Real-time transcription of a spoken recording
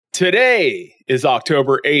Today is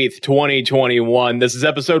October 8th, 2021. This is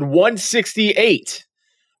episode 168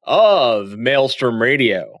 of Maelstrom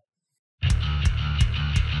Radio.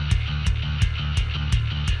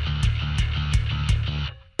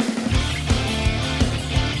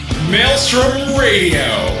 Maelstrom Radio.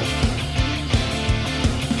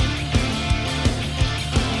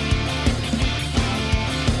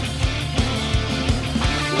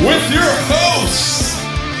 With your hosts,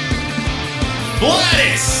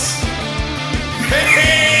 Gladys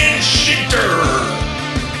and Shitter.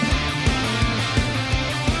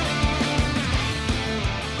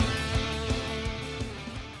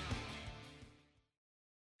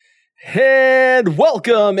 And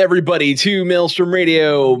welcome everybody to Maelstrom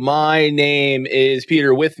Radio. My name is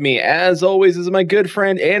Peter. With me, as always, is my good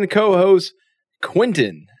friend and co-host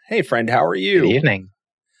Quentin. Hey, friend, how are you? Good evening.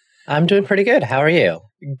 I'm doing pretty good. How are you?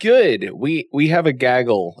 Good. We have a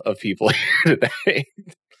gaggle of people here today.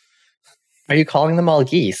 Are you calling them all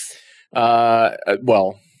geese?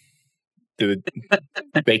 Well,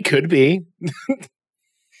 they could be.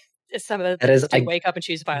 Some of That is, them wake up and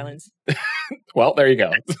choose violence. Well, there you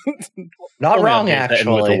go. Not Only wrong, with a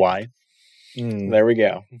actually. Y. There we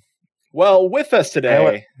go. Well, with us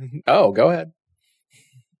today. Oh, go ahead.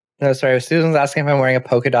 No, sorry. Susan's asking if I'm wearing a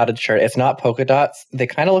polka dotted shirt. It's not polka dots. They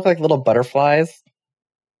kind of look like little butterflies,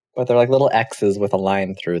 but they're like little X's with a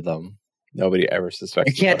line through them. Nobody ever suspects.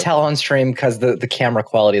 You can't tell on stream because the camera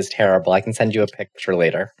quality is terrible. I can send you a picture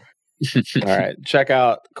later. All right. Check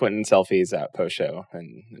out Quentin selfies at post show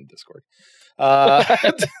and Discord.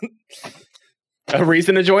 A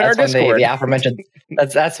reason to join our Discord. The aforementioned.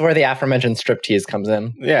 That's where the aforementioned striptease comes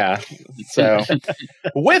in. Yeah. So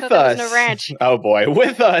with us, a ranch. Oh boy,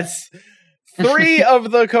 with us, three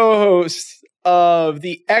of the co-hosts of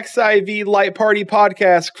the XIV Light Party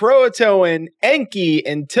podcast, Croatoan, Enki,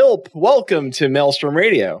 and Tilp. Welcome to Maelstrom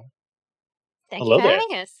Radio. Thank Hello you for there.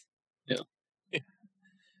 having us.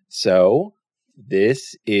 So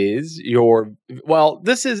this is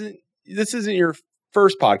this isn't your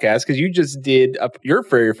first podcast because you just did your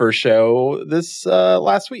very first show this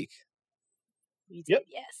last week. Yep.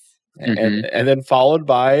 Yes. And then followed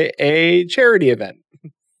by a charity event.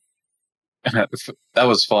 That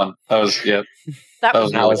was fun. That was That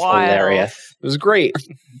was That was wild. hilarious. It was great.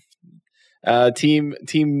 Team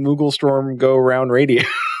Mooglestorm Go Around Radio.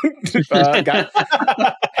 Got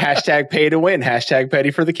hashtag pay to win. Hashtag petty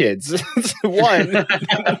for the kids. One.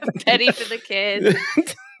 Petty for the kids.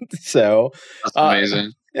 So that's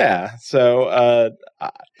amazing. yeah. So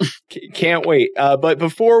can't wait. But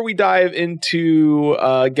before we dive into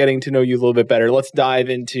getting to know you a little bit better, let's dive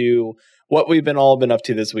into what we've all been up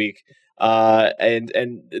to this week. And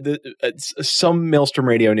some Maelstrom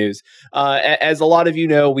Radio news. As a lot of you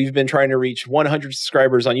know, we've been trying to reach 100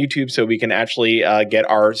 subscribers on YouTube so we can actually get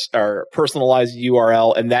our personalized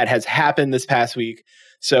URL, and that has happened this past week.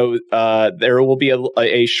 So there will be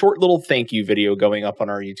a short little thank you video going up on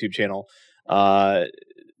our YouTube channel.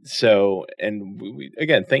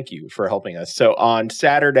 Again, thank you for helping us. So on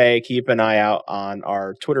Saturday, keep an eye out on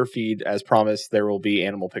our Twitter feed. As promised, there will be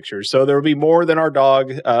animal pictures. So there will be more than our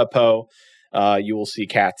dog, Poe. You will see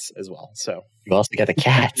cats as well. So You also get the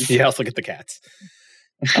cats. you also get the cats.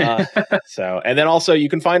 And then also you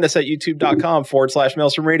can find us at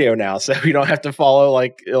youtube.com/Maelstrom Radio now. So you don't have to follow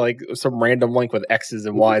like some random link with X's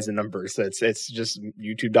and Y's and numbers. It's just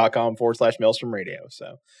youtube.com/Maelstrom Radio.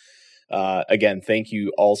 So again, thank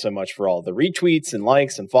you all so much for all the retweets and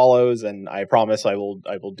likes and follows, and I promise I will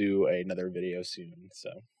do another video soon.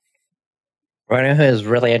 So For anyone who is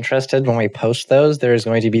really interested, when we post those, there's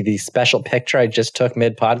going to be the special picture I just took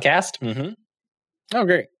mid-podcast. Oh,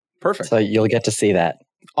 great. Perfect. So you'll get to see that.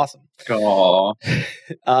 Awesome. Oh,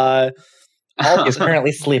 He's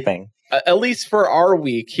currently sleeping. At least for our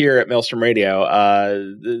week here at Maelstrom Radio,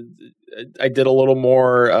 I did a little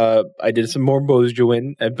more. I did some more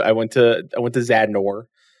Bozjuin. I went to Zadnor,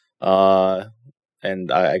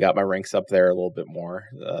 and I got my ranks up there a little bit more.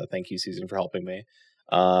 Thank you, Susan, for helping me.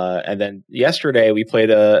 And then yesterday we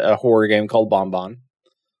played a horror game called Bonbon,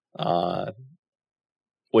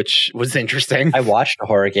 which was interesting. I watched a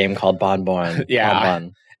horror game called Bonbon. Yeah.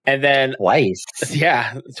 Bonbon. And then Twice.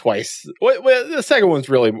 Yeah, twice. Well, the second one's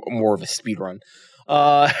really more of a speed run.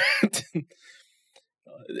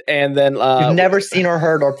 And then You've never seen or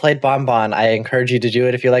heard or played Bonbon. I encourage you to do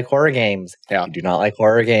it if you like horror games. Yeah. If you do not like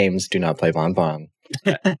horror games, do not play Bonbon.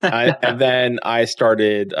 and then I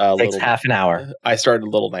started Takes half an hour. I started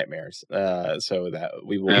Little Nightmares, so that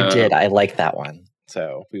we will. You did. I like that one.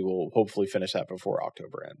 So we will hopefully finish that before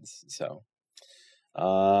October ends. So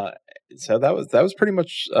that was pretty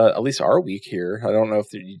much at least our week here. I don't know if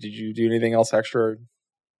did you do anything else extra?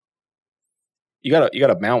 You got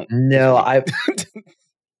a mount. No,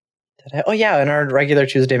 Oh yeah, in our regular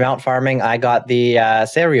Tuesday mount farming, I got the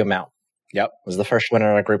Seiryu mount. Yep. Was the first winner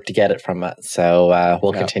in our group to get it from it. So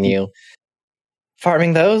we'll Yep. continue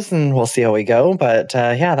farming those, and we'll see how we go. But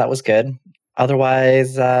yeah, that was good.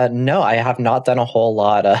 Otherwise, no, I have not done a whole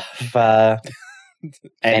lot of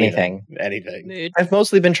anything. Mood. I've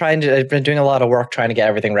mostly been I've been doing a lot of work trying to get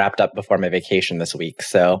everything wrapped up before my vacation this week.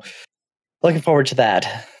 So looking forward to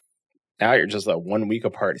that. Now you're just 1 week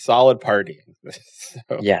apart. Solid party.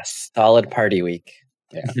 So, Yes, solid party week.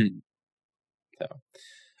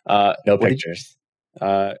 no No pictures.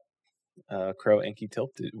 Crow, Enki,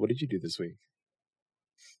 Tilt. What did you do this week?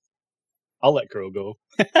 I'll let Crow go.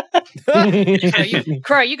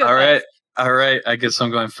 Crow, you go. All right. I guess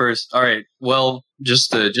I'm going first. All right. Well,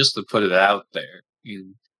 just to put it out there,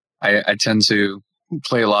 I tend to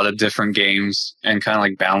play a lot of different games and kind of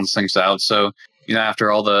like balance things out. So after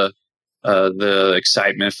all the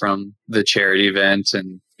excitement from the charity event,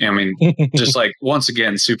 and just like once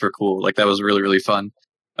again, super cool. Like that was really, really fun.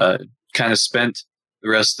 Kind of spent the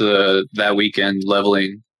rest of that weekend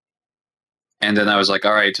leveling. And then I was like,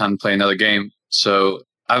 all right, time to play another game. So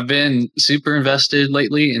I've been super invested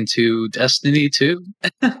lately into Destiny 2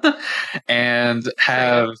 and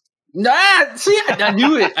have... I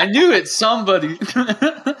knew it. Somebody.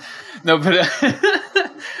 No, but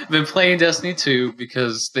I've been playing Destiny 2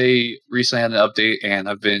 because they recently had an update, and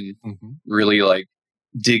I've been really like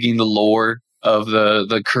digging the lore of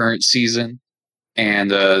the current season.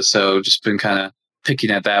 And so just been kind of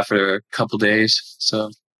picking at that for a couple days.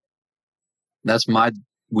 So that's my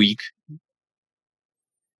week.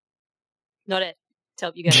 Not it.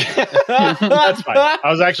 Tell you guys. That's fine.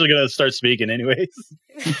 I was actually going to start speaking anyways.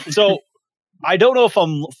 So I don't know if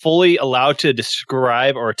I'm fully allowed to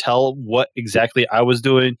describe or tell what exactly I was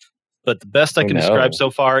doing, but the best I can describe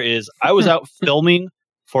so far is I was out filming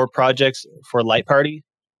for projects for Light Party.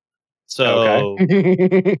 So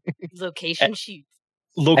Location shoot.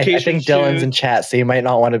 I think Dylan's in chat, so you might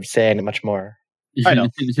not want to say any much more. I know.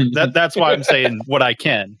 That's why I'm saying what I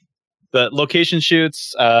can. But location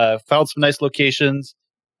shoots, found some nice locations.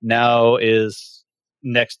 Now is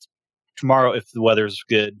tomorrow, if the weather's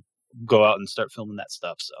good, go out and start filming that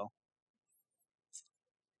stuff. So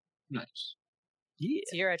Nice. Yeah.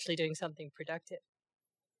 So you're actually doing something productive.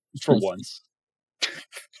 For once.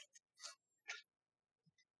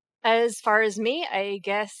 As far as me, I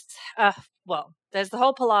guess, there's the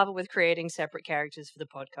whole palaver with creating separate characters for the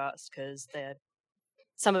podcast, because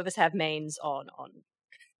some of us have mains on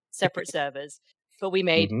separate servers, but we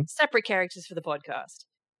made separate characters for the podcast.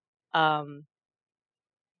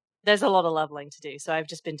 There's a lot of leveling to do, so I've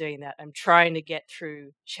just been doing that. I'm trying to get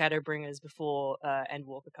through Shadowbringers before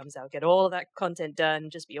Endwalker comes out, get all of that content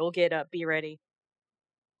done, just be all geared up, be ready.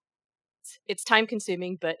 It's time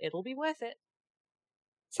consuming, but it'll be worth it.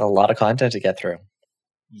 It's a lot of content to get through,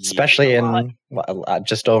 especially in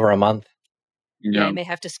just over a month. Yeah, I may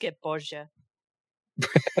have to skip Borgia.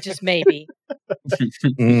 Just maybe.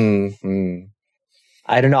 I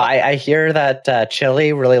don't know. I hear that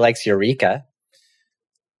Chili really likes Eureka.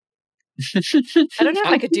 I don't know if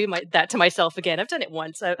I could do that to myself again. I've done it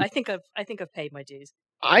once. I think I've paid my dues.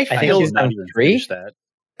 I think he's done 3.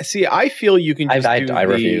 See, I feel you can just do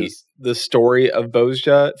the story of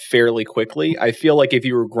Bozja fairly quickly. I feel like if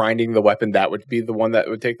you were grinding the weapon, that would be the one that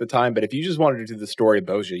would take the time. But if you just wanted to do the story of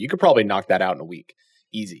Bozja, you could probably knock that out in a week.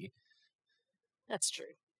 Easy. That's true.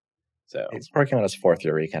 So he's working on his 4th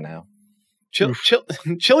Eureka now.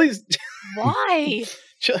 Chili's... Why?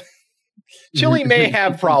 Chili may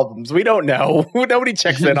have problems. We don't know. Nobody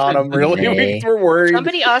checks in on him, really. We're worried.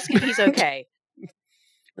 Somebody ask if he's okay.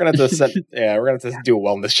 We're gonna have to do a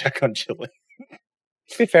wellness check on Chili.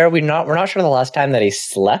 To be fair, we're not sure the last time that he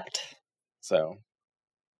slept. So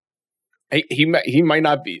he might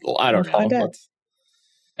not be. I don't know.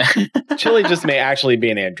 Chili just may actually be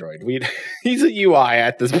an android. He's a UI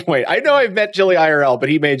at this point. I know I've met Chili IRL, but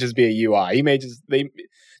he may just be a UI. He may just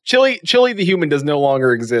Chili the human does no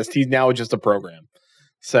longer exist. He's now just a program.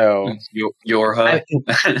 So your hub.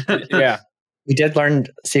 Yeah. We did learn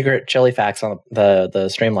secret Chili facts on the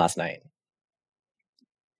stream last night.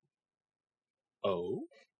 Oh,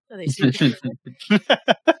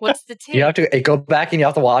 what's the tip? You have to go back and you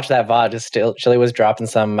have to watch that VOD. Chili was dropping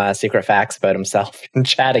some secret facts about himself in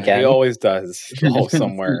chat again. He always does.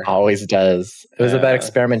 Somewhere. Always does. It was about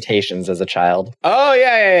experimentations as a child. Oh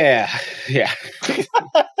yeah.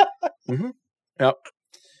 Yep.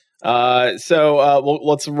 So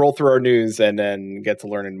let's roll through our news and then get to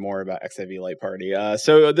learning more about XIV Light Party.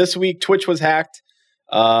 So this week Twitch was hacked,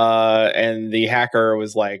 and the hacker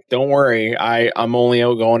was like, "Don't worry, I'm only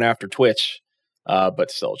going after Twitch.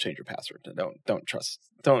 But still, change your password. Don't trust.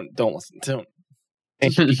 Don't listen. Don't.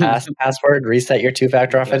 Password, reset your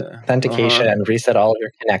two-factor authentication, and reset all of your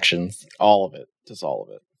connections. All of it. Just all of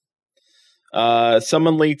it.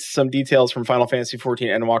 Someone leaked some details from Final Fantasy XIV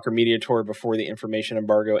Endwalker Media Tour before the information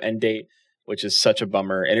embargo end date, which is such a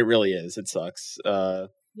bummer, and it really is. It sucks.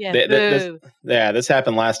 This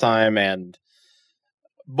happened last time, and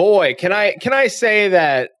boy, can I say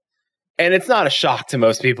that? And it's not a shock to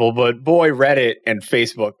most people, but boy, Reddit and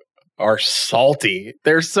Facebook are salty.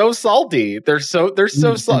 They're so salty. They're so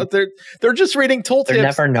salty. They're just reading tooltips. They're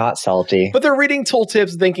never not salty. But they're reading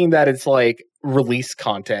tooltips thinking that it's like release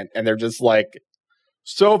content, and they're just like,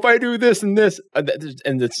 so if I do this and this,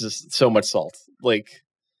 and it's just so much salt. Like,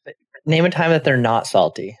 name a time that they're not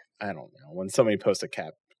salty. I don't know. When somebody posts a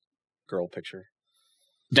cat girl picture.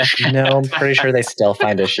 No, I'm pretty sure they still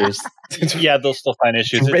find issues. Yeah, they'll still find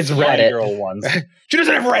issues. It's Reddit. Girl ones. She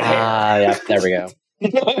doesn't have red hair. Yeah, there we go.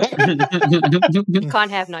 You can't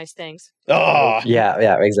have nice things. Oh,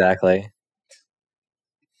 Yeah, exactly.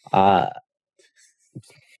 Sora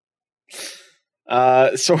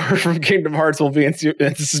from Kingdom Hearts will be in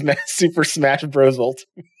Super Smash Bros. Ultimate.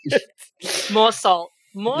 More salt.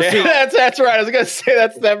 More salt. Yeah, that's right. I was gonna say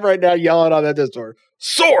that's them right now yelling on that Discord.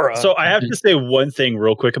 Sora. So I have to say one thing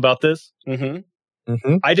real quick about this.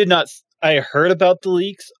 Mm-hmm. I heard about the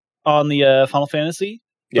leaks on the Final Fantasy,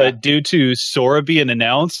 but due to Sora being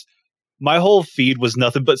announced, my whole feed was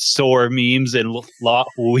nothing but Sora memes and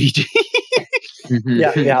Luigi.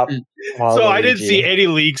 Yeah. So I didn't see any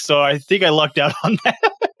leaks, so I think I lucked out on that.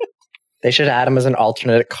 They should add him as an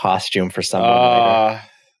alternate costume for someone.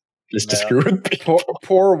 Just to screw with people.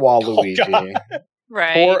 Poor Waluigi.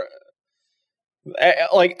 Right.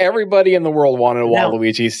 Like everybody in the world wanted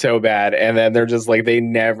Waluigi so bad, and then they're just like,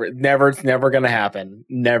 it's never gonna happen.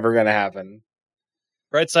 Never gonna happen.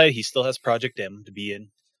 Right side, he still has Project M to be in.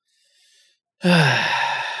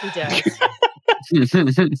 He does.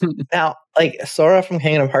 Now, like Sora from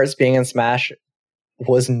Kingdom Hearts being in Smash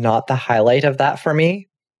was not the highlight of that for me.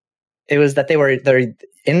 It was that they're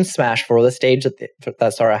in Smash for the stage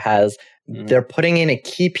that Sora has. Mm-hmm. They're putting in a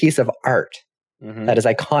key piece of art that is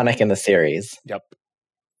iconic in the series. Yep.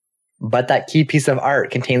 But that key piece of art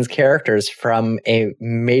contains characters from a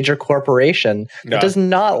major corporation that does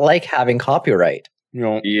not like having copyright.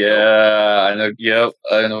 Yeah, I know. Yep,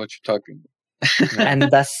 I know what you're talking about.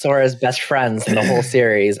 And Sora's best friends in the whole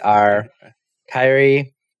series are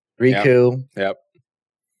Kairi, Riku,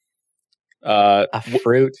 a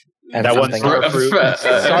fruit, and that something one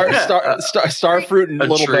Starfruit and a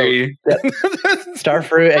little tree. boat.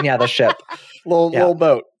 Starfruit, and the ship. Little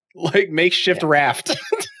boat, like makeshift raft.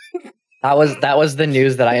 That was the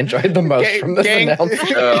news that I enjoyed the most from this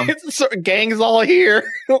announcement. Gang's all here.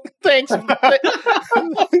 Thanks.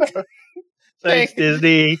 Thanks,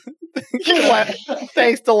 Disney.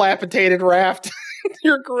 Thanks, dilapidated raft.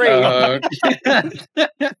 You're great.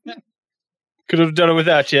 Could have done it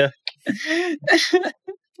without you.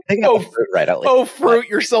 Fruit right out. Fruit,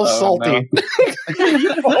 you're so salty. No.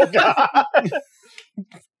 Oh God.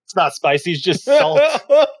 It's not spicy, it's just salt.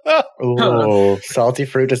 Ooh, salty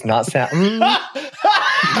fruit does not sound.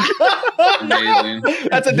 Amazing.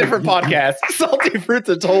 That's a different podcast. Salty fruit's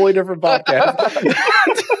a totally different podcast.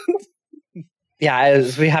 Yeah,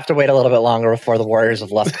 we have to wait a little bit longer before the Warriors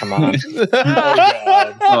of Lust come on.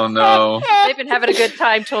 Oh no. They've been having a good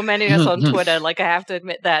time tormenting us on Twitter. Like, I have to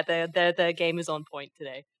admit that their game is on point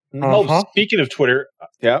today. Oh, speaking of Twitter,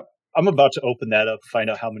 I'm about to open that up and find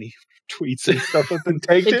out how many tweets and stuff have been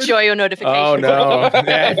taken. Enjoy your notifications. Oh no!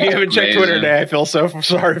 If you haven't checked Twitter today, I feel so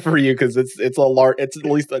sorry for you because it's at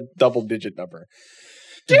least a double-digit number.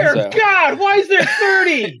 Dear God, why is there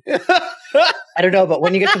 30? I don't know, but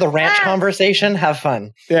when you get to the ranch conversation, have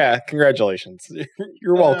fun. Yeah, congratulations.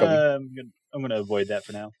 You're welcome. I'm going to avoid that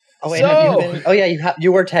for now. Oh wait, have you been? Oh yeah,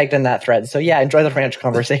 you were tagged in that thread. So yeah, enjoy the ranch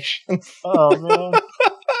conversation. Oh no.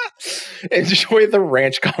 Enjoy the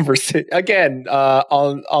ranch conversation again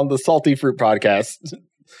on the Salty Fruit podcast.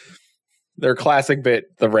 Their classic bit,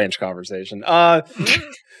 the ranch conversation. I'm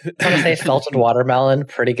gonna say salted watermelon,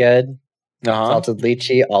 pretty good. Salted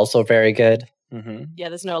lychee, also very good. Mm-hmm. Yeah,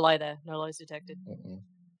 there's no lie there. No lies detected.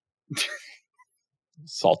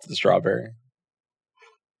 Salted strawberry.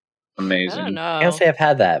 Amazing. I don't know. I can't say I've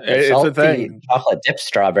had that. It's salty a thing. Chocolate dip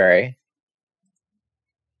strawberry.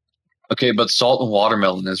 Okay, but salt and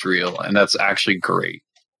watermelon is real, and that's actually great.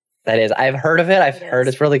 That is. I've heard of it. I've heard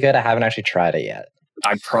it's really good. I haven't actually tried it yet.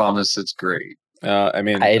 I promise it's great. I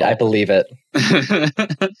believe it.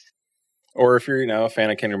 Or if you're, a fan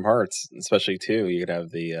of Kingdom Hearts, especially too, you could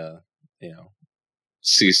have the,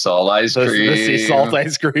 sea salt ice cream. The sea salt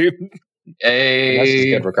ice cream. That's just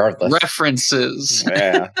good regardless. references.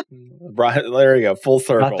 Yeah. There you go. Full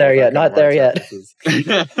circle. Not there yet. Not there yet.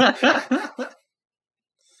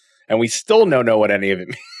 And we still don't know what any of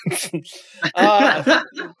it means.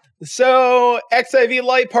 So, XIV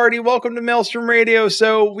Light Party, welcome to Maelstrom Radio.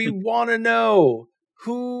 So, we want to know,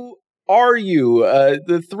 who are you?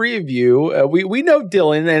 The three of you. We know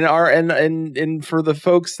Dylan, and for the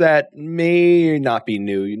folks that may not be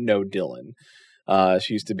new, you know Dylan.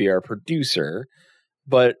 She used to be our producer,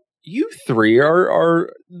 but you three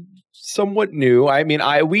are somewhat new. I mean,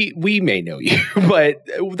 we may know you, but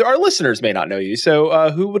our listeners may not know you. So,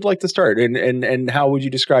 who would like to start, and how would you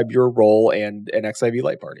describe your role and an XIV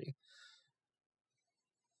Light Party?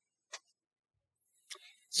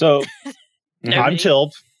 So, No, I'm me.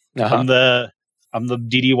 Tilb. Uh-huh. I'm the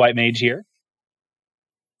DD White Mage here.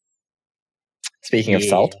 Speaking of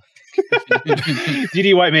salt,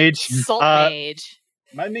 DD White Mage. Salt mage.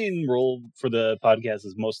 My main role for the podcast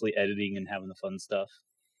is mostly editing and having the fun stuff,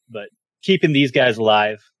 but keeping these guys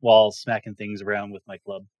alive while smacking things around with my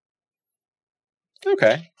club.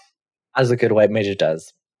 Okay. as a good white mage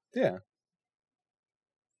does. Yeah.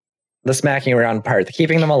 The smacking around part, the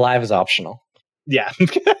keeping them alive is optional. Yeah.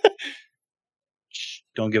 Shh,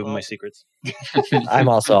 don't give them my secrets. I'm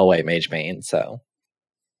also a white mage main, so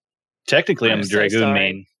Technically, I'm I'm a so Dragoon sorry.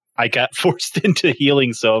 main. I got forced into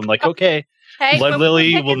healing, so I'm like, okay. Hey, Blood when Lily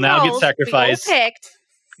we were will picking now get roles, we all sacrificed. picked.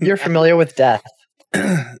 you're familiar with death.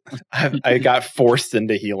 I got forced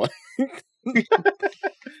into healing.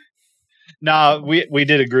 Nah, we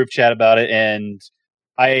did a group chat about it, and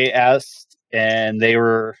I asked, and they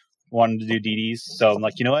were wanting to do DDs. So I'm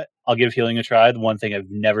like, you know what? I'll give healing a try. The one thing I've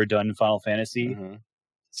never done in Final Fantasy. Mhm.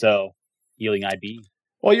 So healing IB.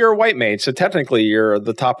 Well, you're a white mage, so technically you're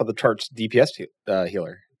the top of the charts DPS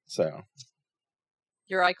healer. So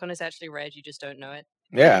Your icon is actually red. You just don't know it.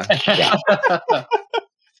 yeah,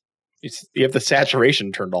 you have the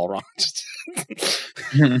saturation turned all wrong.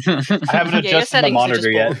 I haven't your adjusted my settings are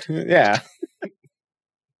monitor just yet. Yeah.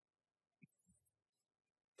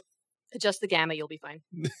 Adjust the gamma, you'll be fine.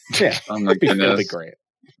 Yeah. Oh my It'll be goodness. great.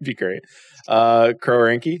 It'd be great.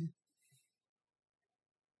 Crow-Ranky?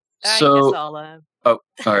 I guess So, I'll, all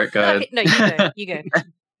right, go ahead. no, you go. You go.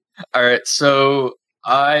 All right, so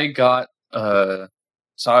I got so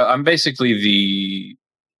I'm basically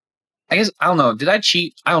I guess I don't know. Did I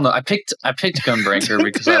cheat? I don't know. I picked Gunbreaker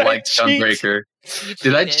because I liked Cheat. Gunbreaker. You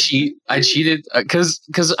Did I cheated. cheat? I cheated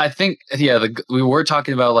because I think we were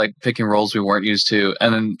talking about like picking roles we weren't used to,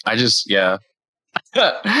 and then I just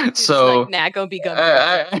It's so like, nah, go be gun.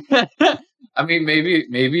 I mean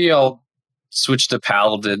maybe I'll switch to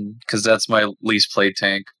Paladin because that's my least played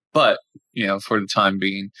tank, but for the time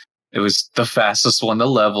being it was the fastest one to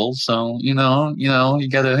level, so you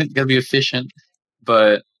gotta be efficient.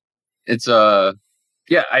 But it's I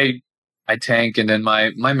tank, and then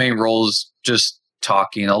my main role is just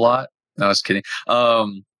talking a lot. No, I was kidding.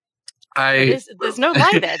 There's no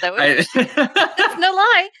lie there, though. There's no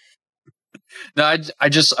lie. No,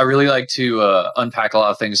 I really like to unpack a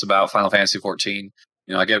lot of things about Final Fantasy 14.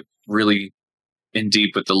 I get really in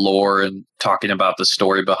deep with the lore and talking about the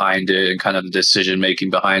story behind it and kind of the decision making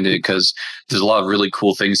behind it, because there's a lot of really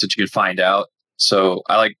cool things that you can find out. So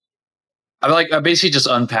I basically just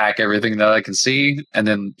unpack everything that I can see, and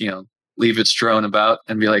then leave it strewn about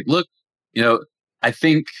and be like, look, I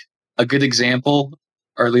think a good example,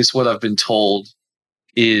 or at least what I've been told,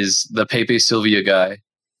 is the Pepe Sylvia guy.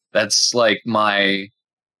 That's like my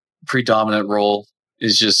predominant role,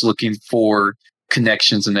 is just looking for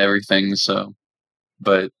connections and everything. So,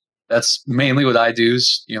 but that's mainly what I do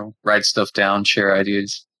is, write stuff down, share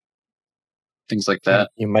ideas, things like that.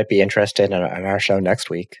 You might be interested in our show next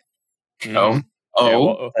week. Oh, Yeah,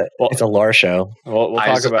 well, It's a lore show. we'll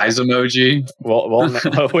talk about eyes emoji.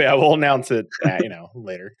 we'll announce it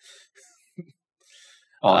later.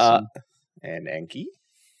 Awesome. And Enki?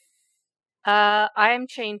 I am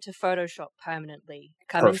chained to Photoshop permanently.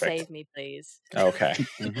 Come Perfect. and save me, please. Okay.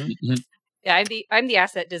 Yeah, I'm the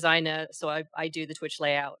asset designer, so I do the Twitch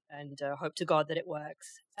layout and hope to God that it works.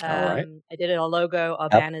 All right. I did it, our logo, our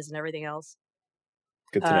Yep. banners, and everything else.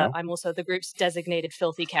 Good to know. I'm also the group's designated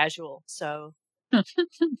filthy casual, so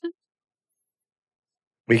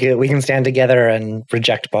We can stand together and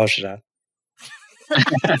reject Bojida.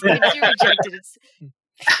 once you reject it, it's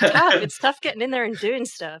tough. It's tough getting in there and doing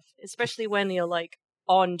stuff, especially when you're like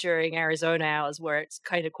on during Arizona hours where it's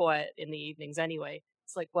kind of quiet in the evenings anyway.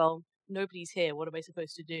 It's like, well, nobody's here. What am I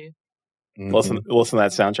supposed to do? Listen to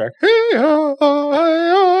that soundtrack.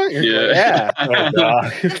 Yeah. Yeah. Oh,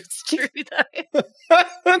 God. It's true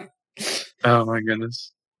though. Oh my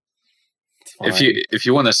goodness. It's if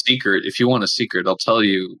you want a secret, I'll tell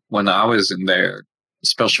you. When I was in there,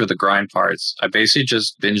 especially for the grind parts, I basically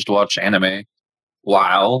just binged watch anime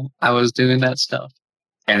while I was doing that stuff,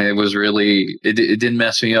 and it was really it didn't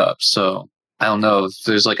mess me up. So I don't know if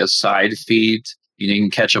there's like a side feed you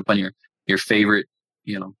can catch up on your favorite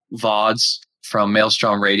VODs from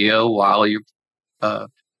Maelstrom Radio while you're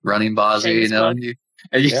running Bozzy.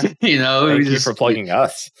 Thank you for plugging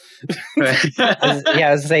us.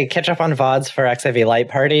 I was saying catch up on VODs for XIV Light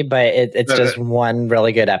Party, but it's just one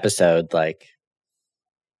really good episode. Like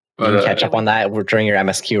you can catch up on that during your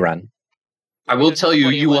MSQ run. I will tell you,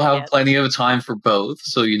 you will have plenty of time for both.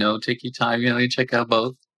 So take your time. You check out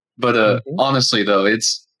both. But honestly, though,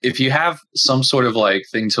 it's if you have some sort of like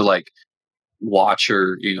thing to like watch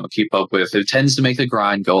or keep up with, it tends to make the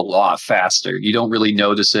grind go a lot faster. You don't really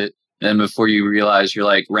notice it. And before you realize you're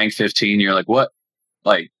like rank 15, you're like, what?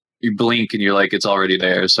 Like you blink and you're like, it's already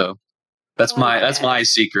there. So that's my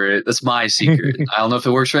secret. That's my secret. I don't know if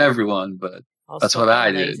it works for everyone, but that's what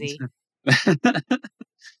I did.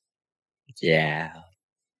 Yeah.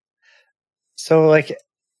 So like,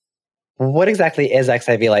 what exactly is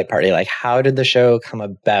XIV Light Party? Like, how did the show come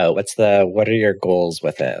about? What are your goals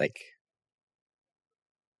with it? Like,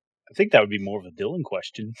 I think that would be more of a Dylan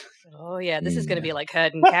question. Oh yeah, this is going to be like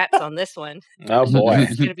herding cats on this one. Oh boy,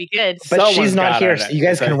 it's going to be good. But she's not here, so you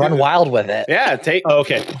guys can run wild with it. Yeah,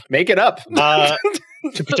 make it up.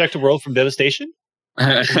 To protect the world from devastation.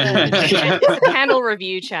 It's a candle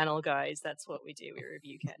review channel, guys. That's what we do. We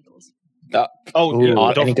review candles.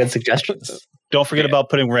 Any good suggestions? Don't forget about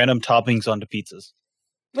putting random toppings onto pizzas.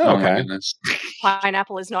 Oh my goodness.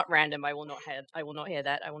 Pineapple is not random. I will not hear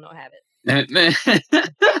that. I will not have it.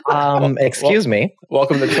 Excuse me.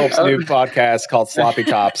 Welcome to Tilp's new podcast called Sloppy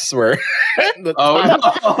Tops, where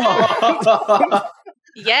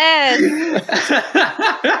yes.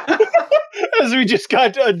 As we just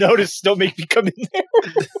got a notice, don't make me come in there.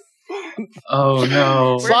 Oh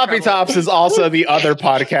no! Sloppy Tops is also the other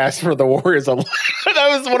podcast for the Warriors of Light.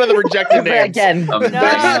 That was one of the rejected names. Again,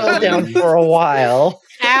 down for a while.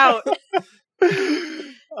 Out.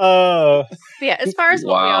 Yeah, as far as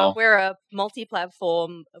what we are, we're a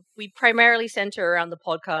multi-platform. We primarily center around the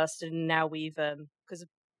podcast, and now we've because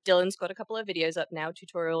Dylan's got a couple of videos up now,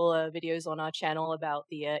 tutorial videos on our channel about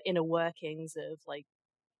the inner workings of like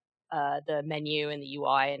the menu and the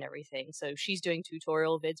UI and everything. So she's doing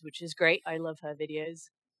tutorial vids, which is great. I love her videos.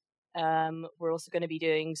 We're also going to be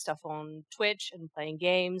doing stuff on Twitch and playing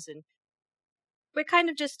games, and we're kind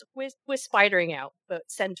of just we're spidering out, but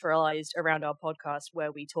centralized around our podcast,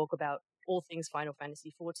 where we talk about all things Final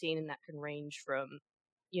Fantasy XIV, and that can range from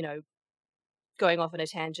going off on a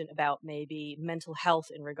tangent about maybe mental health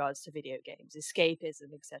in regards to video games,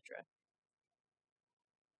 escapism, etc.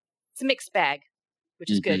 It's a mixed bag, which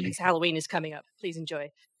is good because Halloween is coming up. Please enjoy.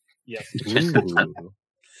 Yes.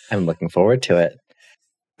 I'm looking forward to it.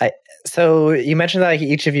 So you mentioned that like,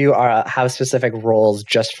 each of you have specific roles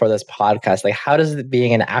just for this podcast. Like, how does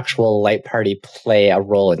being an actual Light Party play a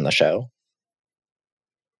role in the show?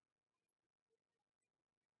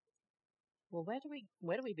 Well, where do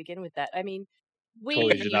we begin with that? I mean, we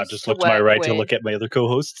did not just look to my right to look at my other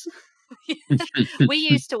co-hosts. We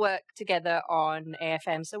used to work together on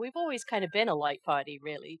AFM, so we've always kind of been a Light Party,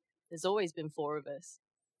 really. There's always been four of us.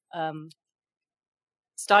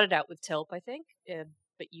 Started out with Tilp, I think,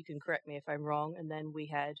 but you can correct me if I'm wrong. And then we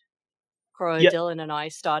had Crow, Dylan, and I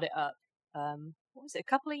started up. What was it? A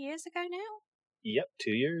couple of years ago now? Yep,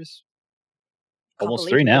 2 years. Almost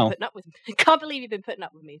 3 now. Can't believe you've been putting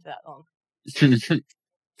up with me for that long.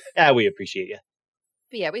 Yeah, we appreciate you.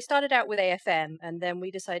 But yeah, we started out with AFM, and then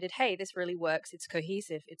we decided, hey, this really works. It's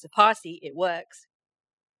cohesive. It's a party. It works.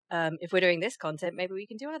 If we're doing this content, maybe we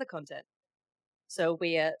can do other content. So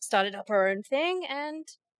we started up our own thing, and,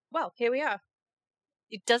 well, here we are.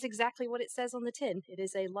 It does exactly what it says on the tin. It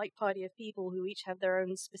is a light party of people who each have their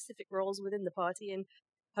own specific roles within the party, and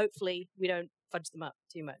hopefully we don't fudge them up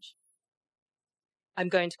too much. I'm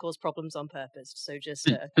going to cause problems on purpose, so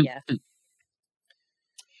just, yeah.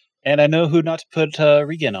 And I know who not to put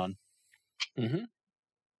Regan on. Mm-hmm.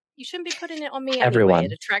 You shouldn't be putting it on me Everyone.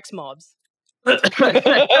 Anyway. It attracts mobs.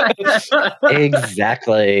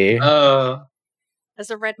 Exactly.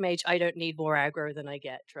 As a red mage, I don't need more aggro than I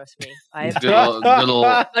get. Trust me. I've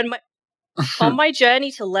on my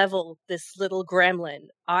journey to level this little gremlin,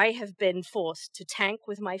 I have been forced to tank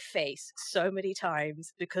with my face so many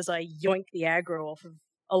times because I yoink the aggro off of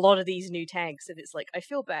a lot of these new tanks, and it's like I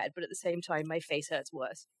feel bad, but at the same time, my face hurts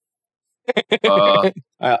worse.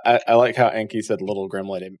 I like how Enki said "little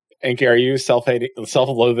gremlin." Enki, are you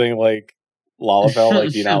self-loathing like Lalafell? Like,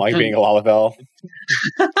 do you not like being a Lalafell?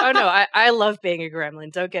 Oh no, I love being a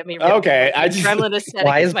gremlin. Don't get me wrong. Okay, The gremlin aesthetic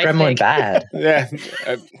Why is my Gremlin thing. bad? Yeah,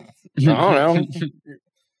 I don't know.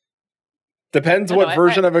 Depends No, what I-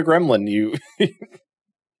 version of a gremlin you.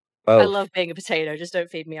 Oh, I love being a potato. Just don't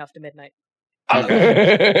feed me after midnight.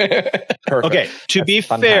 Perfect. Okay, to be a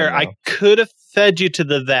fun fair, time, I though. could have fed you to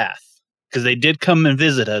the Vath because they did come and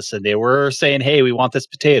visit us and they were saying, hey, we want this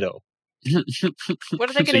potato. What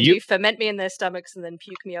are they So going to you- do? Ferment me in their stomachs and then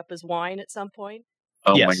puke me up as wine at some point?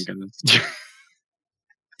 Oh my Yes. goodness.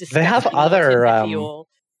 They have Disgusting other, rotten fuel.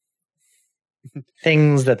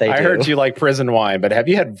 things that they do. I heard you like prison wine, but have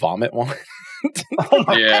you had vomit wine?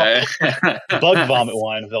 Yeah. Bug vomit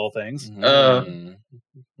wine of all things. Mm.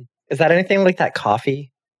 Is that anything like that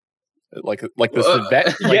coffee? Like the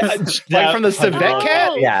civet, like that- from the civet cat.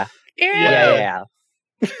 Oh, Yeah. Yeah.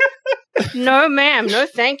 Yeah. No, ma'am. No,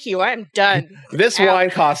 thank you. I'm done. This Ow. wine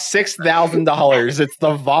costs $6,000. It's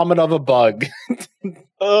the vomit of a bug.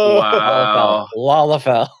 Oh, Wow.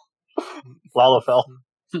 Lalafell. Lalafell.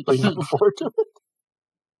 Looking forward to it.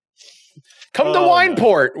 Come to Oh,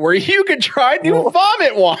 Wineport, where you can try new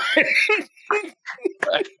vomit wine.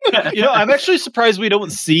 You know, I'm actually surprised we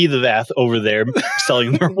don't see the Vath over there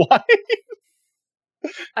selling their wine.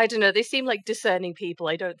 I don't know. They seem like discerning people.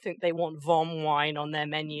 I don't think they want vom wine on their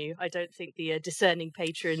menu. I don't think the discerning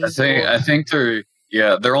patrons. I think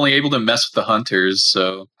they're only able to mess with the hunters,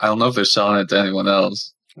 so I don't know if they're selling it to anyone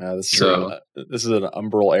else. This is So- this is an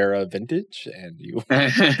Umbral era vintage, and you.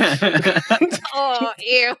 Oh,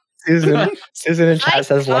 ew. Susan in chat My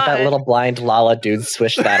says, "Let that God. little blind Lala dude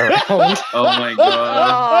swish that around." Oh my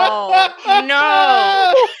god. Oh,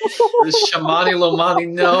 no. This Shamani Lomani,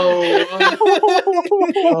 no.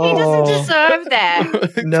 He doesn't deserve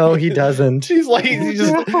that. No, he doesn't. He's like he's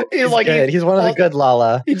like good. He's one of the good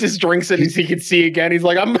Lala. he just drinks it and he can see again. He's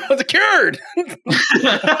like, I'm cured.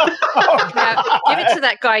 Now, give it to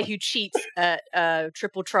that guy who cheats at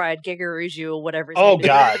Triple Triad Gigaruju or whatever his Oh, name is.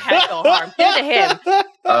 God. Can't go harm. Give it to him.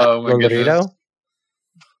 Oh my goodness. Rogorito?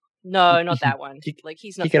 No, not that one. He- Like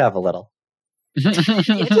he's He not. could have a little. Yeah, just,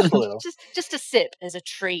 A little. just a sip as a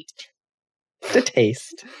treat. To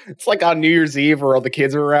taste. It's like on New Year's Eve where all the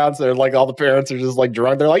kids are around, so like all the parents are just like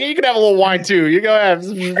drunk. They're like, you can have a little wine too. You go ahead. It's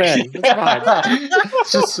fine. It's fine.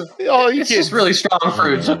 It's just, Oh, you it's kids. just really strong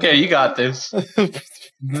fruits. Okay, you got this.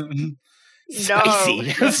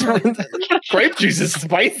 Spicy. Grape juice is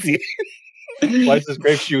spicy. Why is this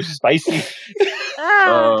grape juice spicy? Ah,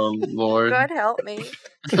 Oh Lord. God help me.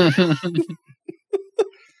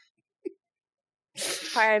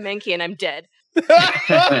 Hi, I'm Enki and I'm dead.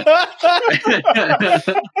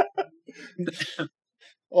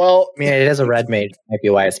 Well, I mean, it is a red mage. Might be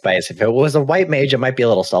why it's spicy. If it was a white mage, it might be a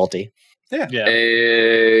little salty. Yeah.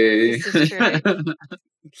 Hey. This is true.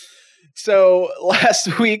 so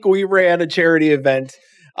last week we ran a charity event,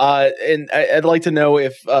 and I'd like to know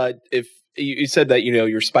if you said that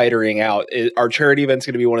you're spidering out. Are charity events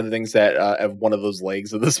going to be one of the things that have one of those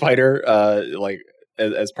legs of the spider, like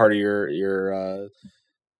as part of your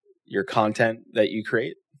content that you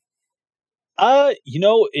create?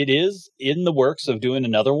 It is in the works of doing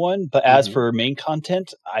another one, but as for main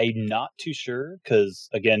content, I'm not too sure because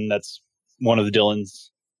again, that's one of the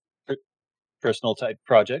Dylan's personal type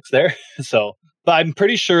projects there. So, but I'm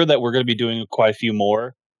pretty sure that we're going to be doing quite a few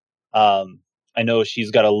more. I know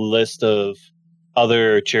she's got a list of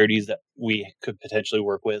other charities that we could potentially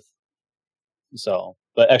work with. So,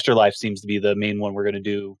 but Extra Life seems to be the main one we're going to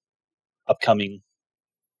do upcoming,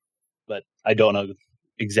 but I don't know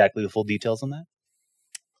exactly the full details on that.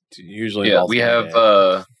 Usually, Yeah, involves we one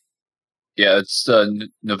have day. it's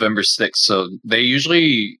November 6th, so they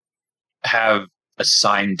usually have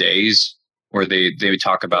assigned days where they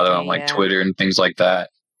talk about it on like Yeah. Twitter and things like that.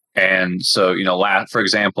 And so, for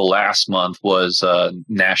example, last month was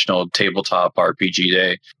National Tabletop RPG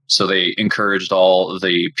Day. So they encouraged all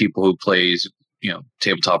the people who plays,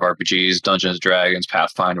 tabletop RPGs, Dungeons and Dragons,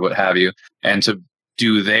 Pathfinder, what have you, and to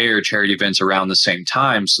do their charity events around the same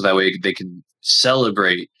time, so that way they can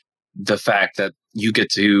celebrate the fact that you get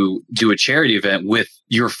to do a charity event with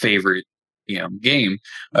your favorite, game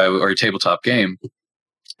or tabletop game.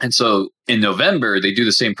 And so in November they do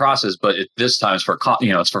the same process, but this time it's for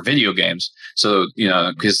it's for video games. So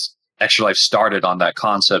because Extra Life started on that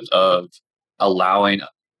concept of allowing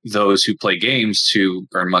those who play games to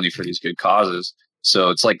earn money for these good causes. So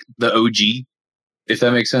it's like the OG, if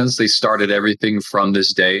that makes sense. They started everything from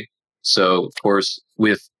this day. So of course,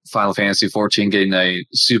 with Final Fantasy XIV getting a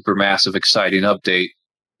super massive, exciting update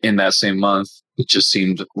in that same month, it just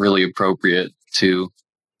seemed really appropriate to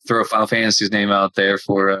throw Final Fantasy's name out there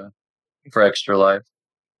for Extra Life.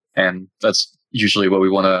 and that's usually what we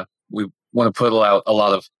want to put out a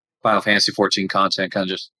lot of Final Fantasy 14 content, kind of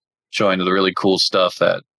just showing the really cool stuff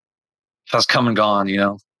that has come and gone.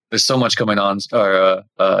 There's so much coming on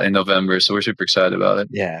in November, so we're super excited about it.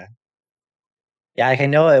 Yeah. I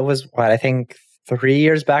know it was I think 3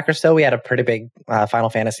 years back or so, we had a pretty big Final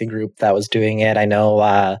Fantasy group that was doing it. I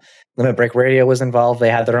know Limit Break Radio was involved. They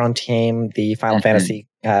had their own team. The Final Fantasy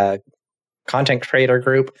content creator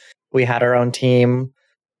group, we had our own team.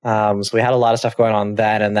 So we had a lot of stuff going on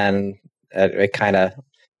then, and then it kind of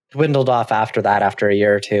dwindled off after that, after a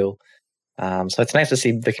year or two. So it's nice to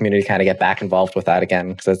see the community kind of get back involved with that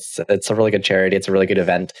again, because it's a really good charity. It's a really good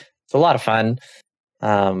event. It's a lot of fun.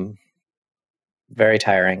 Very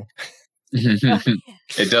tiring.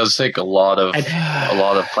 It does take a lot of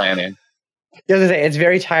planning. Yeah, it's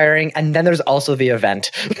very tiring, and then there's also the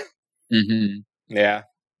event. Yeah.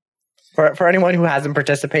 For anyone who hasn't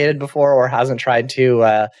participated before or hasn't tried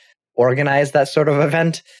to organize that sort of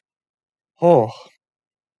event, a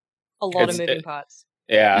lot of moving parts.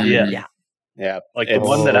 Yeah. Like the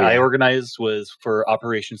one that I organized was for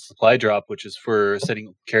Operation Supply Drop, which is for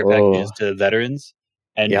sending care packages to veterans.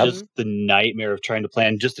 And just the nightmare of trying to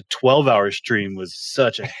plan just a 12-hour stream was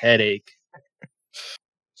such a headache.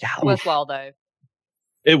 Worthwhile, though.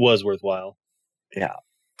 It was worthwhile. Yeah.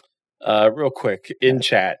 Real quick, in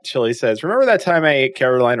chat, Chili says, "Remember that time I ate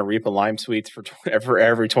Carolina Reaper lime sweets for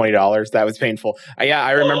every $20? That was painful." Yeah,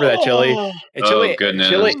 I remember that, Chili. And Chili, goodness!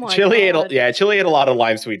 Chili ate a lot of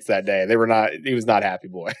lime sweets that day. He was not happy,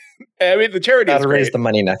 boy. I mean, the charity gotta raise the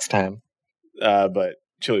money next time. But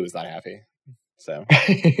Chili was not happy. So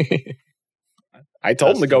I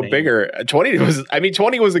told him to go bigger. 20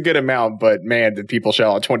 was a good amount, but man, did people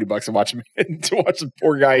shell out $20 to watch the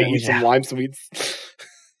poor guy eat some lime sweets.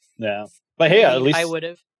 Yeah. But hey, at least I would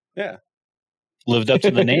have. Yeah. Lived up to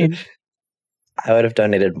the name. I would have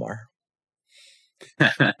donated more. He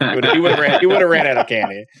would have ran out of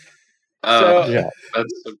candy.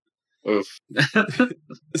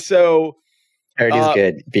 So charity's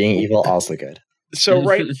good. Being evil also good. So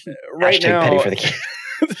right now, penny for the kid.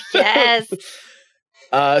 Yes.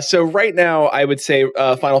 So right now, I would say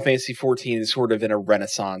Final Fantasy 14 is sort of in a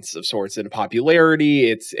renaissance of sorts in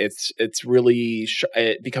popularity. It's really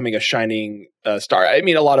becoming a shining star. I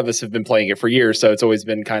mean, a lot of us have been playing it for years, so it's always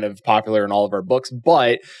been kind of popular in all of our books.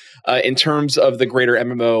 But in terms of the greater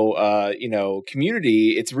MMO,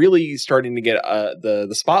 community, it's really starting to get the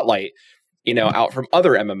spotlight, out from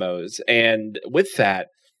other MMOs, and with that.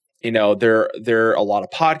 There are a lot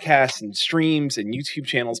of podcasts and streams and YouTube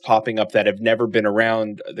channels popping up that have never been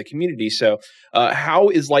around the community. So how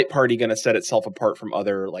is Light Party going to set itself apart from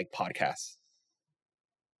other podcasts?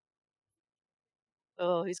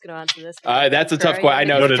 Oh, who's going to answer this? That's a tough question. I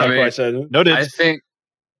know it's a tough question. Noted. I think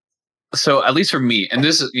so, at least for me, and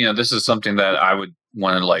this is something that I would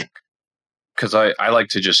want to because I like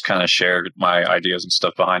to just kind of share my ideas and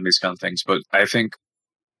stuff behind these kind of things. But I think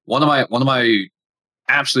one of my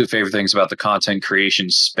absolute favorite things about the content creation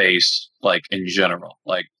space, in general,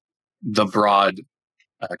 the broad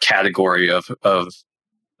category of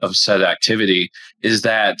said activity, is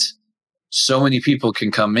that so many people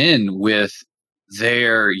can come in with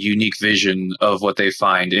their unique vision of what they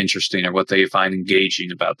find interesting or what they find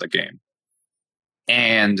engaging about the game.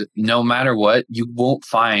 And no matter what, you won't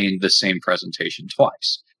find the same presentation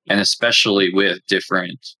twice. And especially with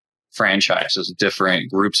different franchises,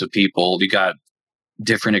 different groups of people, you got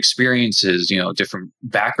different experiences, different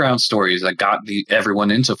background stories that got everyone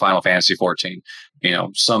into Final Fantasy 14.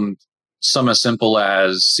 Some as simple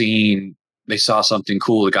as they saw something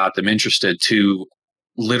cool that got them interested, to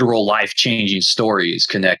literal life-changing stories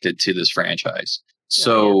connected to this franchise.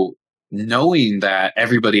 So knowing that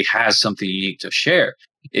everybody has something unique to share,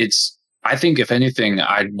 I think if anything,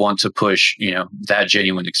 I'd want to push, that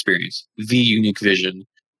genuine experience, the unique vision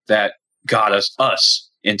that got us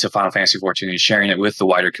into Final Fantasy 14 and sharing it with the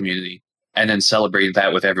wider community, and then celebrating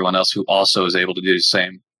that with everyone else who also is able to do the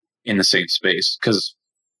same in the same space, because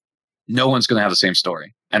no one's going to have the same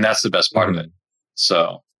story, and that's the best part of it.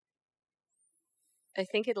 So I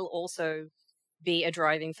think it'll also be a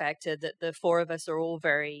driving factor that the four of us are all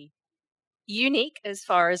very unique as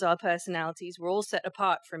far as our personalities. We're all set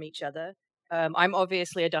apart from each other. I'm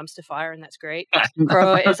obviously a dumpster fire, and that's great.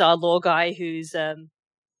 Crow is our lore guy who's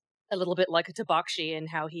a little bit like a Tabaxi in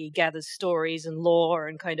how he gathers stories and lore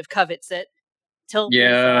and kind of covets it. Tilt is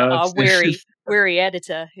our weary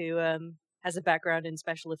editor who has a background in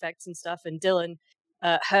special effects and stuff. And Dylan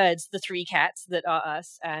herds the three cats that are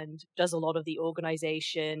us and does a lot of the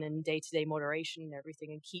organization and day-to-day moderation and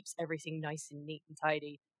everything, and keeps everything nice and neat and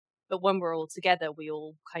tidy. But when we're all together, we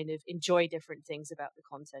all kind of enjoy different things about the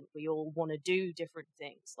content. We all want to do different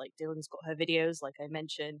things. Like Dylan's got her videos, like I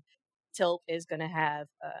mentioned. Tilt is going to have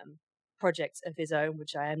projects of his own,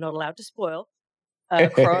 which I am not allowed to spoil.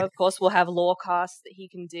 Crow, of course, will have lore casts that he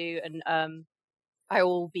can do. And I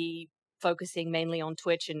will be focusing mainly on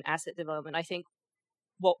Twitch and asset development. I think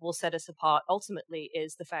what will set us apart ultimately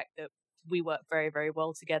is the fact that we work very, very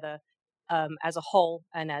well together as a whole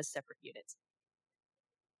and as separate units.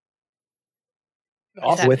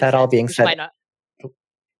 Awesome. With that all being said,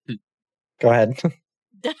 go ahead.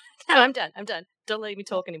 No, I'm done. Don't let me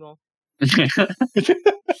talk anymore.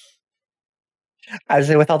 I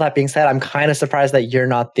say, with all that being said, I'm kind of surprised that you're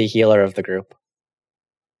not the healer of the group.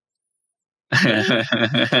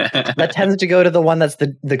 That tends to go to the one that's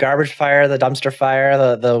the garbage fire, the dumpster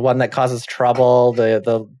fire, the one that causes trouble,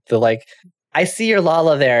 the like. I see your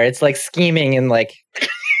Lala there. It's like scheming and like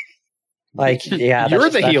yeah. You're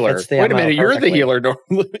the healer. Wait a minute, you're the healer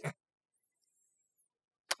normally.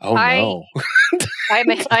 Oh no. I'm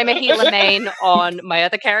a healer main on my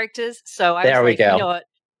other characters, so I there was we like, go.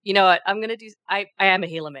 You know what? I'm gonna do. I am a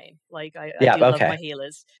healer main. Like I do love my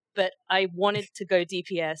healers, but I wanted to go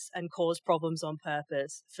DPS and cause problems on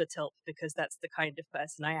purpose for Tilt because that's the kind of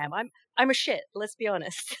person I am. I'm a shit. Let's be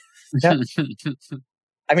honest. Yep.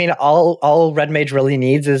 I mean, all Red Mage really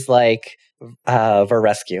needs is like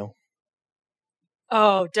rescue.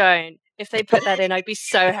 Oh, don't! If they put that in, I'd be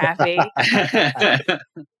so happy.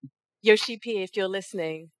 Yoshi P, if you're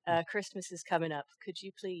listening, Christmas is coming up. Could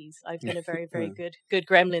you please? I've been a very, very good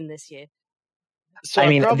gremlin this year. So I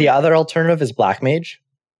mean, the other alternative is Black Mage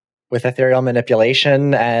with ethereal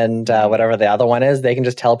manipulation and whatever the other one is. They can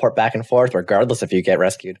just teleport back and forth regardless if you get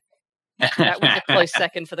rescued. That was a close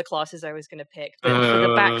second for the classes I was going to pick. But for the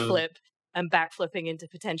backflip and backflipping into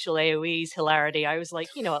potential AoE's hilarity, I was like,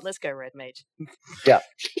 you know what? Let's go Red Mage. Yeah.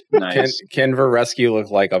 Nice. Can Verescu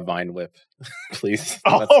look like a Vine Whip, please?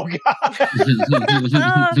 Oh, God.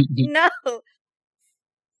 No.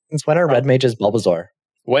 Since when are Red Mages Bulbasaur?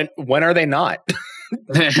 When are they not?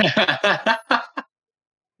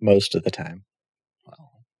 Most of the time.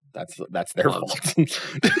 That's their fault.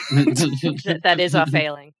 That is our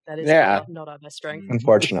failing. That is not our best strength.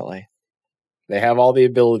 Unfortunately. They have all the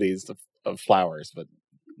abilities of flowers, but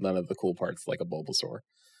none of the cool parts like a Bulbasaur.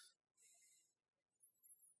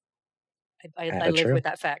 I live with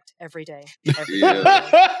that fact every day.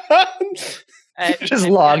 Just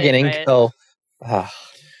log in and go. Are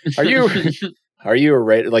you a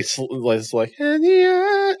red like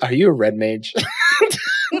are you a Red Mage?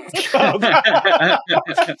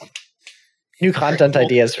 New content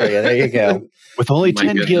ideas for you. There you go. With only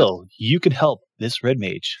 10 gil, you can help this Red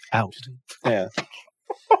Mage out. Yeah.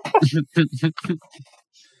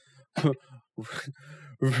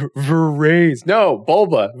 Verraise. No,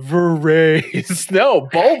 Bulba. Verraise. No,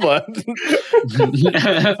 Bulba.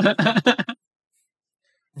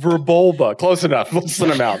 Verbulba. Close enough. We'll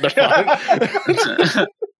send them out. They're fine.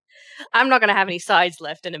 I'm not going to have any sides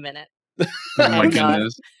left in a minute. Oh my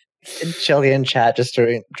goodness. Chilean chat, just to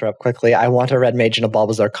interrupt quickly. I want a Red Mage and a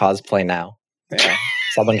Bulbasaur cosplay now. Yeah.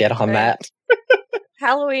 Someone get on that.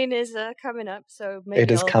 Halloween is coming up, so maybe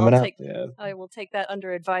it is coming up. I will take that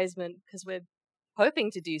under advisement because we're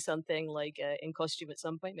hoping to do something like in costume at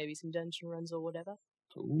some point, maybe some dungeon runs or whatever.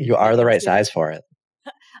 You are the right size for it.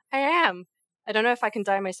 I am. I don't know if I can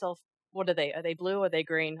dye myself. What are they? Are they blue or are they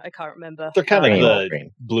green? I can't remember. They're kind of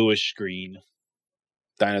the bluish green.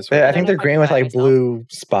 Dinosaur. I think they're green with like blue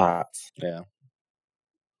spots. Yeah.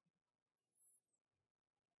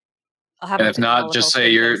 And if not, just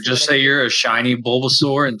say you're a shiny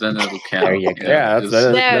Bulbasaur, and then it'll count. There you go. Yeah,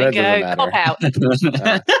 there we go. Cop out.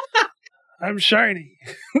 I'm shiny.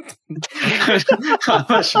 I'm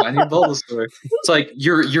a shiny Bulbasaur. It's like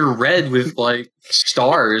you're red with like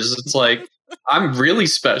stars. It's like I'm really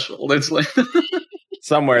special. It's like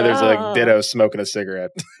somewhere there's a Ditto smoking a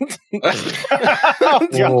cigarette.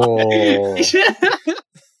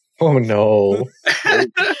 Oh no.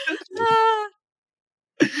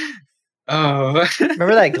 Oh.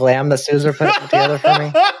 Remember that glam that Suzer put together for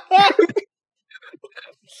me?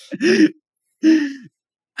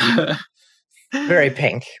 Very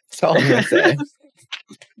pink. That's all I'm gonna say.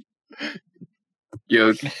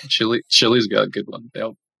 Yo, Chili's got a good one.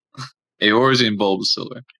 Eorzean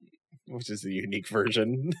Bulbasaur. Which is a unique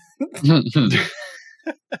version.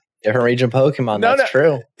 Different region Pokemon, that's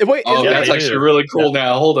true. Wait, that's actually really cool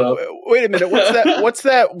now. Hold up. Wait a minute. What's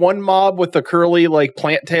that one mob with the curly like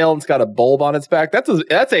plant tail and it's got a bulb on its back? That's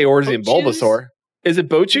Eorzean Bulbasaur. Is it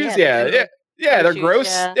Bochus? Yeah. They're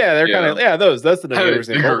gross. Yeah, they're kind of those. That's the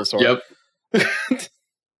Eorzean Bulbasaur. Yep.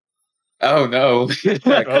 Oh no!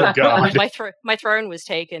 Oh god. My throne was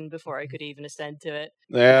taken before I could even ascend to it.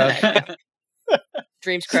 Yeah.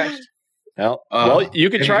 Dreams crushed. Well, you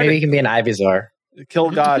could try Maybe to you can be an Ivysaur. kill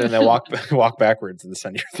God and then walk backwards and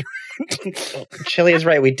ascend your throne. Chili is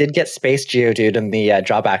right. We did get Space Geodude in the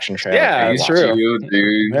drop action trailer. Yeah, I it's watched. true. You,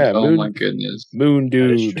 dude. Yeah, oh Moon- my goodness. Moon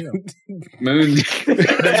That is dude. true. Moon.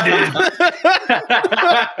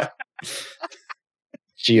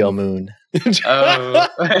 Geomoon. Oh.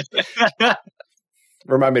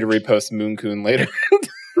 Remind me to repost Moon Coon later.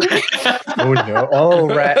 Oh no! Oh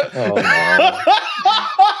right! Oh no!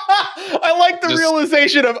 I like the Just-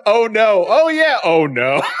 realization of oh no, oh yeah, oh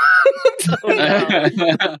no.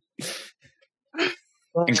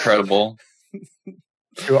 Incredible.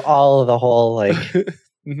 Through all of the whole like.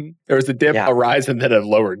 There was a dip, Yeah. a rise, and then a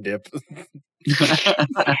lower dip.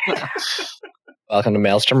 Welcome to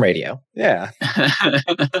Maelstrom Radio. Yeah.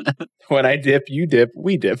 When I dip, you dip,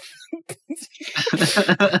 we dip.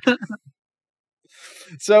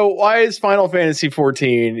 So why is Final Fantasy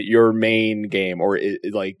 14 your main game, or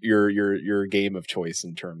like your game of choice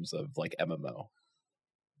in terms of like MMO?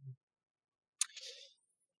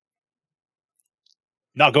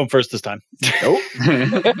 Not going first this time. Nope.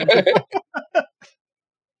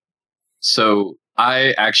 So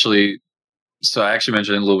I actually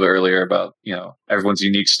mentioned a little bit earlier about, everyone's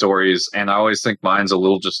unique stories. And I always think mine's a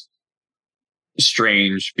little just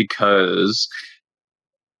strange because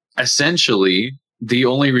essentially the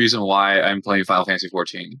only reason why I'm playing Final Fantasy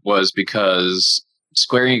 14 was because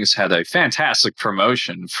Square Enix had a fantastic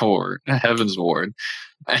promotion for Heaven's Ward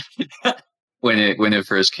when it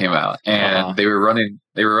first came out. And they were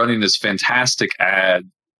running this fantastic ad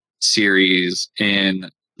series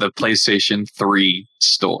in the PlayStation 3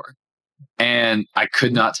 store. And I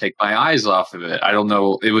could not take my eyes off of it. I don't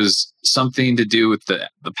know. It was something to do with the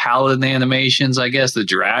paladin animations, I guess, the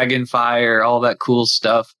dragon fire, all that cool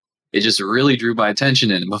stuff. It just really drew my attention.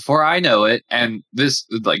 And before I know it, and this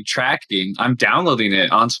like tracking, I'm downloading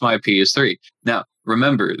it onto my PS3. Now,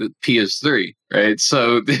 remember the PS3, right?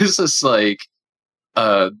 So this is like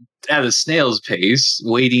at a snail's pace,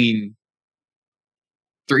 waiting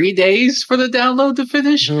 3 days for the download to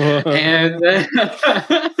finish, and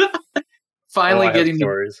finally getting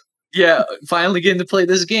to play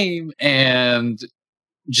this game, and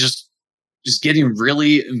just getting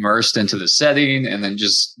really immersed into the setting. And then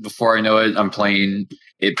just before I know it, I'm playing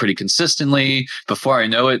it pretty consistently. Before I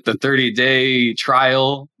know it, the 30-day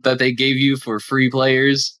trial that they gave you for free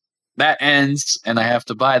players, that ends, and I have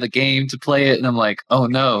to buy the game to play it. And I'm like, oh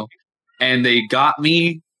no. And they got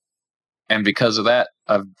me. And because of that,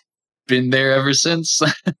 I've been there ever since,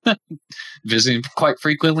 visiting quite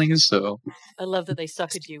frequently. So I love that they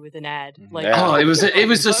suckered you with an ad. Like, Yeah. it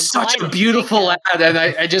was just such a beautiful ad, and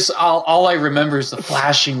I just all I remember is the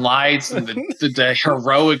flashing lights and the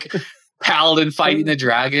heroic paladin fighting the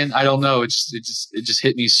dragon. I don't know. It just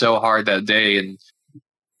hit me so hard that day. And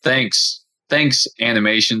thanks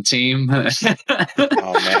animation team.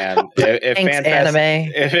 Oh man! If Thanks, FanFest,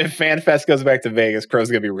 anime. if FanFest goes back to Vegas, Crow's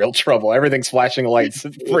gonna be real trouble. Everything's flashing lights.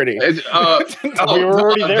 It's pretty. We were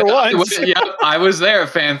already there once. Yeah, I was there at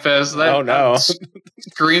FanFest. Oh, no.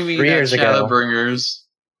 Screaming 3 at years ago. Shadowbringers.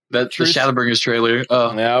 The Shadowbringers trailer.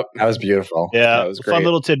 Oh, Yep. That was beautiful. Yeah, That was fun great.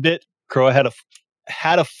 little tidbit. Crow had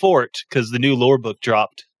a fort because the new lore book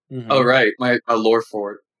dropped. oh right, my lore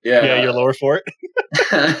fort. Yeah, your lore fort.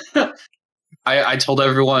 I told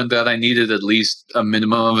everyone that I needed at least a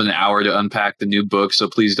minimum of an hour to unpack the new book, so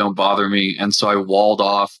please don't bother me. And so I walled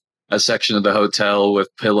off a section of the hotel with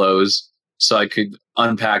pillows so I could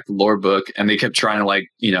unpack the lore book. And they kept trying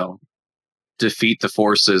to defeat the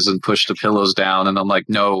forces and push the pillows down. And I'm like,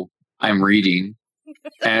 no, I'm reading.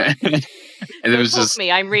 And it was Fuck just,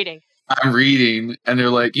 me, I'm reading. I'm reading, and they're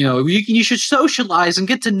like, you should socialize and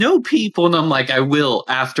get to know people. And I'm like, I will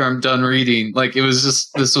after I'm done reading. Like,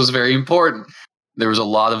 this was very important. There was a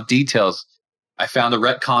lot of details. I found a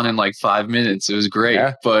retcon in like 5 minutes. It was great,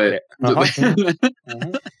 Yeah. but Mhm.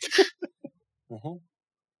 Mhm.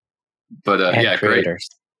 but And yeah, creators.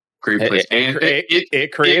 great place. And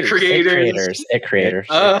It creators. It creators.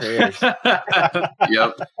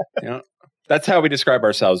 Yep, That's how we describe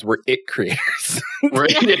ourselves. We're it creators. we're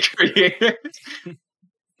it creators.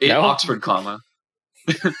 No? Oxford comma.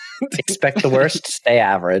 Expect the worst, stay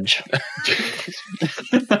average.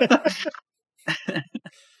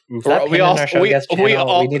 Is that We pinned in also- our show we- guest we channel?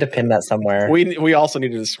 all- We need to pin that somewhere. We also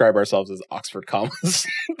need to describe ourselves as Oxford commas.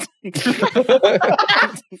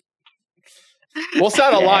 We'll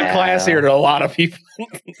sound a lot Yeah. classier to a lot of people.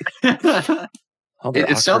 Oh, they're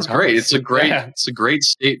It sounds Oxford great. commas. It's a great Yeah. it's a great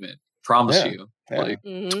statement. Promise Yeah. you. Yeah. Like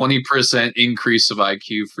Mhm. 20% increase of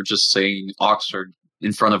IQ for just saying Oxford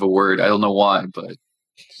in front of a word. I don't know why, but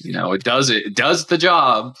it does it. It does the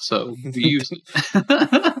job. So we use it.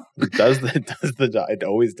 It does the job. It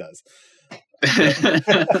always does.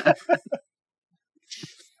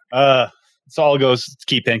 So all goes to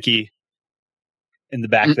Key Penky in the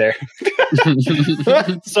back there.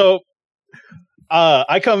 So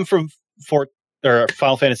I come from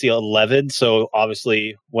Final Fantasy 11, so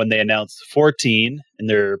obviously when they announced 14 and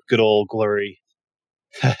their good old glory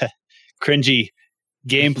cringy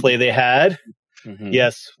gameplay they had, Mhm.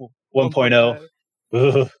 yes, 1.0.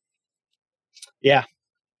 Ugh. Yeah,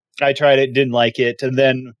 I tried it, didn't like it, and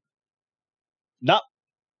then not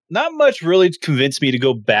much really convinced me to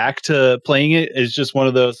go back to playing it. It's just one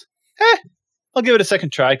of those, I'll give it a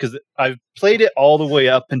second try, because I've played it all the way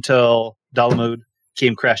up until Dalamud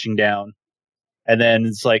came crashing down. And then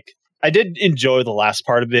it's like, I did enjoy the last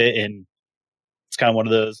part of it, and it's kind of one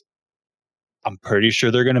of those, I'm pretty sure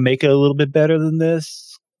they're going to make it a little bit better than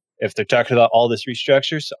this if they're talking about all this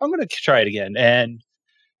restructure. So I'm going to try it again. And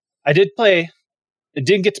I did play. I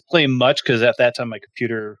didn't get to play much because at that time my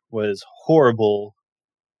computer was horrible,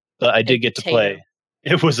 but I did get to play.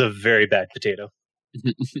 It was a very bad potato.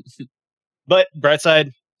 But bright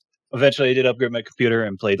side, eventually I did upgrade my computer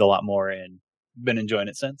and played a lot more, and been enjoying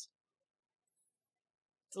it since.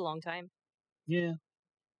 It's a long time. Yeah.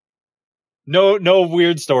 No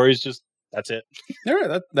weird stories, just that's it.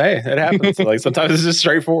 It happens. Like sometimes it's just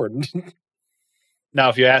straightforward. Now,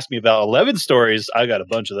 if you ask me about 11 stories, I got a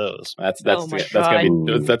bunch of those. That's Oh my gonna be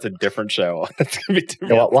God. that's a different show. That's gonna be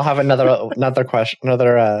different. Yeah, we'll have another question,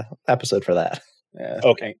 another episode for that. Yeah.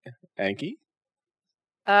 Okay. Anki?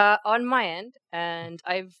 On my end, and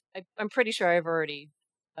I'm pretty sure I've already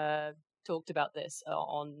talked about this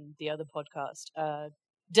on the other podcast.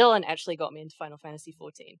 Dylan actually got me into Final Fantasy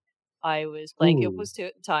 14. I was playing Guild Wars 2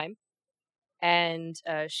 at the time, and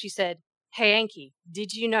she said, "Hey Anki,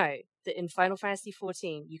 did you know that in Final Fantasy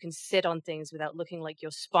 14 you can sit on things without looking like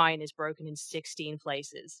your spine is broken in 16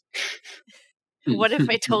 places? What if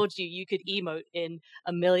I told you could emote in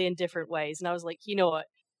a million different ways?" And I was like, you know what?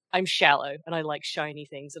 I'm shallow and I like shiny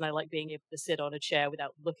things and I like being able to sit on a chair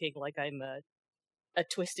without looking like I'm a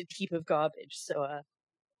twisted heap of garbage. So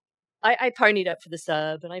I ponied up for the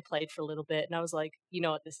sub and I played for a little bit and I was like, you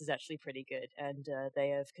know what? This is actually pretty good. And they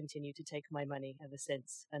have continued to take my money ever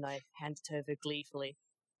since, and I hand it over gleefully.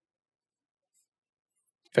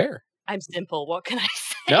 Fair. I'm simple. What can I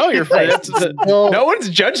say? No, you're fine. Well, No one's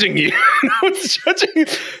judging you. No one's judging.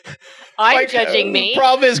 I'm judging me. The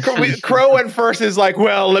problem is Crow went first is like,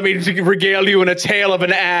 well, let me regale you in a tale of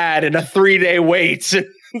an ad and a 3-day wait.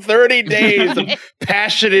 30 days of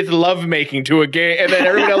passionate lovemaking to a game. And then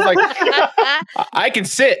everyone else like, I can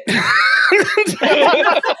sit.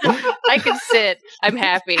 I can sit. I'm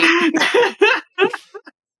happy.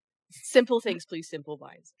 Simple things please simple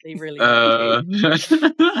minds. They really do.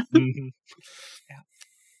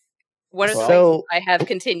 One of the things I have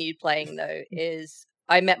continued playing, though, is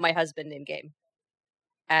I met my husband in game.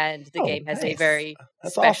 And the game has a very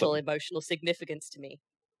special emotional significance to me.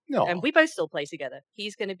 No. And we both still play together.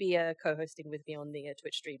 He's going to be co-hosting with me on the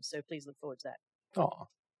Twitch stream, so please look forward to that. Oh,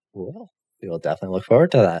 cool. We will definitely look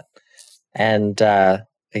forward to that. And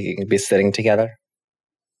you can be sitting together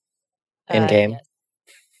in game.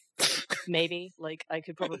 Yes. Maybe. Like, I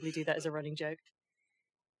could probably do that as a running joke.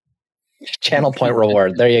 Channel point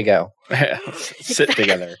reward. There you go. Sit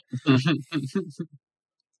together.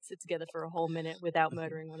 Sit together for a whole minute without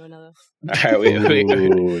murdering one another. All right,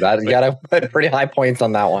 Ooh, you gotta put pretty high points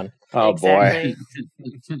on that one. Oh Exactly.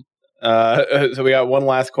 boy. So we got one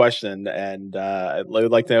last question, and I'd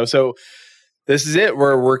like to know. So this is it.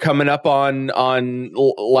 We're coming up on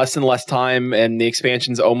less and less time, and the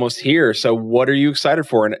expansion's almost here. So what are you excited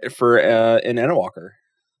for in Endwalker?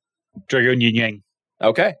 Dragon Yin Yang.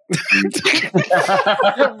 Okay.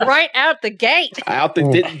 Right out the gate.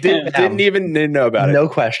 Didn't even know about it. No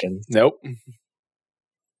questions. Nope.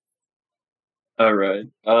 All right.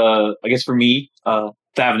 I guess for me,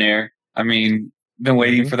 Thavnair. I mean, been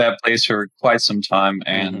waiting for that place for quite some time,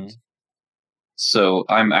 and so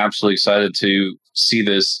I'm absolutely excited to see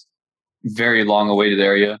this very long-awaited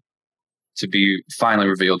area to be finally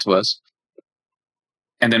revealed to us.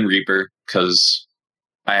 And then Reaper, because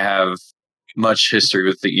I have much history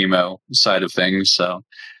with the emo side of things, so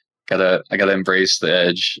I gotta embrace the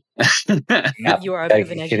edge. You are a bit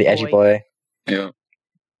of an edgy boy. Yeah.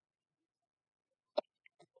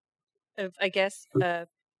 I guess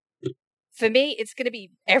for me, it's going to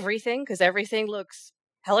be everything, because everything looks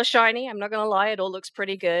hella shiny. I'm not gonna lie, it all looks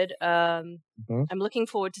pretty good. Mhm. I'm looking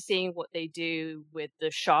forward to seeing what they do with the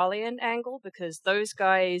Charlian angle, because those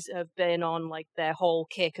guys have been on like their whole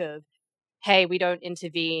kick of, hey, we don't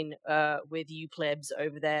intervene with you plebs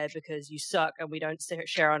over there because you suck and we don't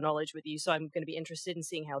share our knowledge with you. So I'm going to be interested in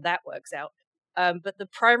seeing how that works out. But the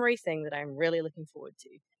primary thing that I'm really looking forward to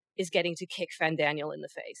is getting to kick Fandaniel in the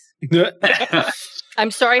face.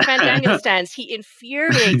 I'm sorry, Fandaniel stands. He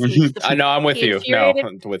infuriates me. to the I know, I'm with he you. No,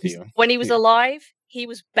 infuriated- I'm with you. When he was alive, he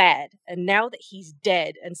was bad. And now that he's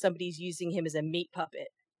dead and somebody's using him as a meat puppet,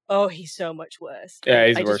 oh, he's so much worse. Yeah,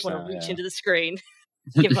 he's I worse just want now, to reach yeah. into the screen.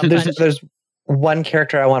 Give him a punch. There's one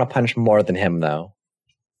character I want to punch more than him, though.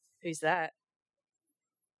 Who's that?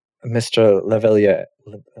 Mr. Leveilleur.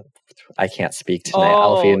 I can't speak tonight.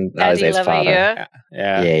 Oh, Alfie and Daddy Alize's father. Leveilleur.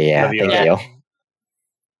 Yeah. Yeah, Leveilleur. thank you.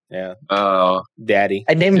 Yeah. Oh, Daddy.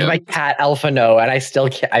 I named Yeah. my cat Alphano, and I still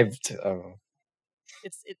can't.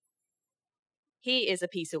 He is a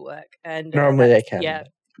piece of work, and Normally I that's- can. Yeah,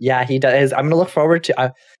 Yeah, he does. I'm gonna look forward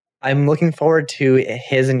to. I'm looking forward to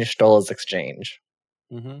his and Y'shtola's exchange.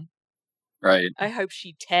 Mm-hmm. right. I hope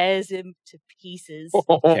she tears him to pieces.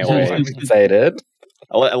 Can't wait. I'm excited.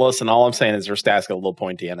 Listen, all I'm saying is her stats got a little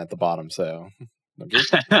pointy end at the bottom, so I'm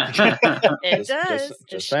just, It just- does.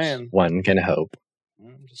 just saying. One can hope.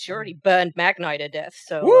 She already burned Magnite to death,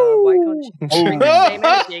 so Woo! why can't she bring the same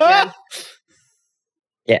energy again?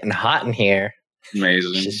 Getting hot in here.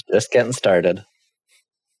 Amazing. She's just getting started.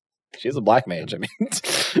 She's a black mage. I mean,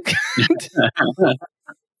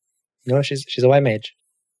 No, she's a white mage.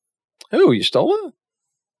 who you stole it?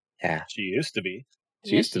 Yeah. She used to be.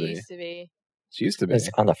 She used to be. used to be. She used to be.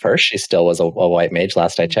 On the first, she still was a white mage.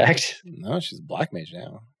 Last I checked. No, she's a black mage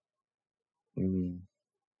now. Mm.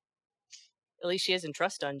 At least she is in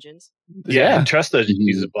Trust Dungeons. Yeah, trust that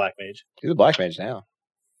she's a black mage. She's a black mage now.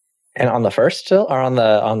 And on the first still, or on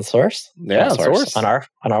the source? Yeah, Not on source. on our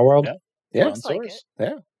world. Yeah. Yeah, Looks like source.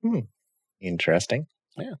 Yeah. Interesting.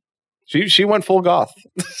 She went full goth.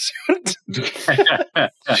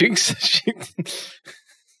 she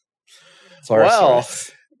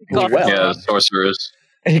Sorceress. Goth well. Yeah, sorceress.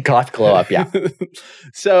 Goth glow up. Yeah.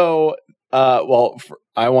 So, I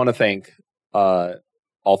want to thank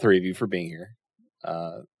all three of you for being here.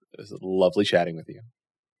 It was lovely chatting with you.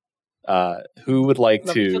 Who would like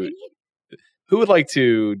to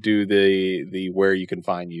do the where you can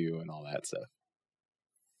find you and all that stuff?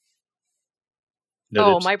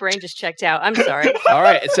 No, Oh, my brain just checked out. I'm sorry. All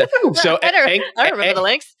right. So I don't remember the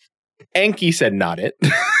links. Enki said not it.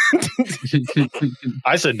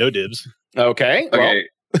 I said no dibs. Okay. Well, Okay.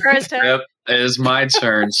 First time. Yep, it is my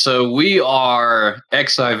turn. So we are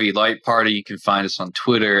XIV Light Party. You can find us on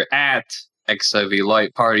Twitter at XIV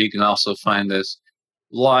Light Party. You can also find us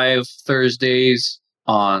live Thursdays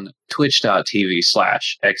on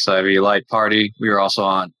twitch.tv/XIV Light Party. We are also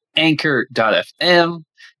on anchor.fm.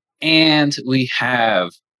 And we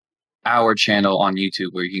have our channel on YouTube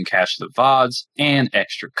where you can catch the VODs and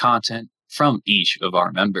extra content from each of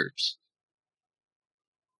our members.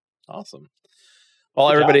 awesome. Well,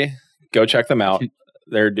 Good job. everybody, go check them out.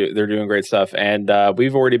 They're doing great stuff, and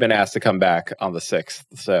we've already been asked to come back on the 6th.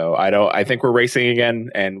 So I think we're racing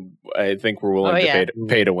again, and I think we're willing Oh, to yeah.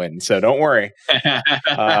 pay to win. So don't worry. Cutting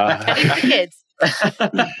the kids.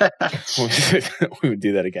 We would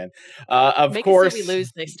do that again. Of Make course, it so we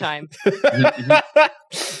lose next time.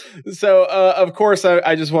 So, of course,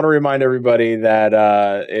 I just want to remind everybody that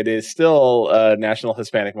it is still National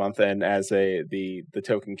Hispanic Month, and as the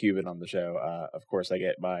token Cuban on the show, of course, I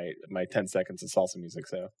get my 10 seconds of salsa music.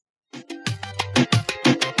 So,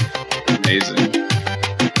 Amazing.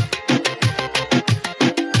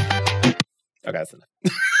 okay, that's enough.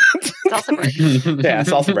 Salsa break. Yeah,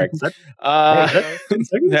 salsa break.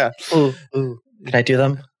 Yeah. Ooh. Can I do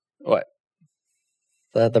them? What?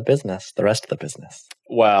 The business. The rest of the business.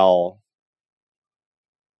 Well,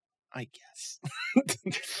 I guess.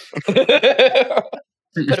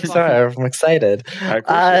 Sorry, I'm excited. Of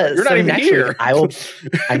course you're not So even next here. week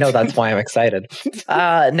I know, that's why I'm excited.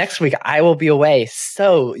 Next week I will be away,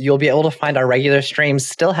 so you'll be able to find our regular streams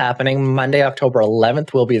still happening. Monday, October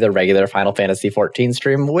 11th will be the regular Final Fantasy 14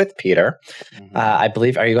 stream with Peter. I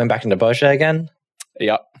believe. Are you going back into Bosha again?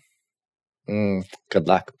 Yep. Good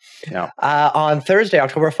luck. Yeah. On Thursday,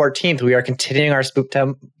 October 14th, we are continuing our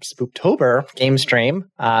Spooktober game stream.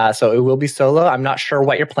 So it will be solo. I'm not sure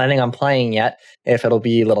what you're planning on playing yet, if it'll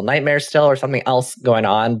be Little Nightmares still or something else going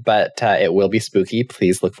on, but it will be spooky.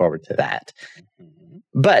 Please look forward to that.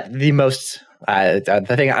 But the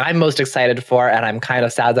thing I'm most excited for, and I'm kind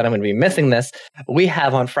of sad that I'm going to be missing this, we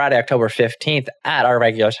have on Friday, October 15th at our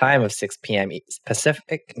regular time of 6 p.m.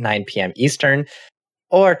 Pacific, 9 p.m. Eastern,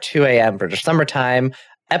 or 2 a.m. British Summertime,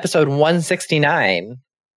 episode 169,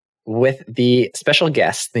 with the special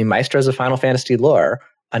guests, the maestros of Final Fantasy lore,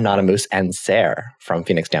 Anonymous and Sarah from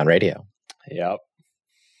Phoenix Down Radio. Yep.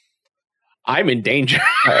 I'm in danger.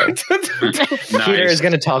 Peter is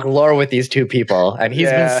going to talk lore with these two people, and he's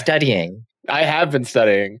been studying. I have been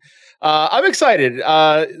studying. I'm excited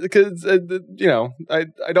because I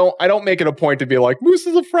don't make it a point to be like Moose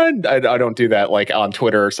is a friend. I don't do that like on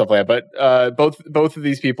Twitter or stuff like that. But both of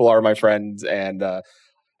these people are my friends, and the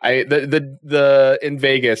in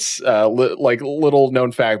Vegas like little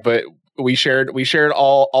known fact, but we shared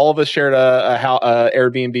all of us shared a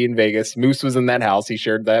Airbnb in Vegas. Moose was in that house. He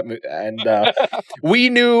shared that, and we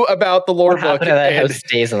knew about the lore book. That house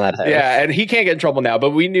stays in that house. Yeah, and he can't get in trouble now.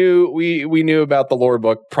 But we knew about the lore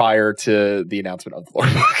book prior to the announcement of the lore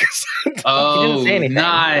book. Oh, he didn't say anything.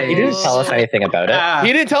 Nice. He didn't tell us anything about it.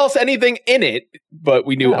 He didn't tell us anything in it, but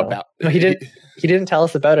we knew about. No, he didn't. He didn't tell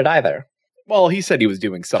us about it either. Well, he said he was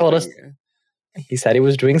doing something. Told us. He said he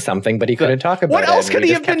was doing something, but he couldn't talk about it. What else could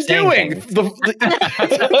he have been doing?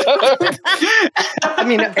 I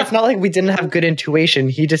mean, it's not like we didn't have good intuition.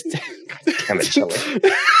 He just... Damn it, Chili.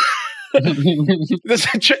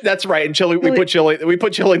 That's right. And Chili, we put Chili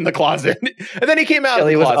in the closet, and then he came out.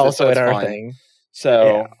 Chili of the closet, was also so in our fine. thing.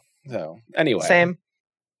 So anyway, same.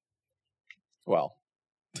 Well.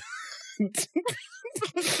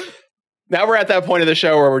 Now we're at that point of the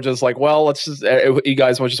show where we're just like, well, let's just, you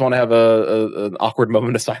guys just want to have an awkward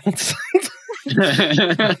moment of silence.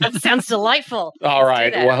 That sounds delightful. All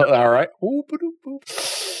right. Well, all right.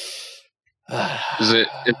 Is it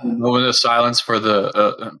a moment of silence for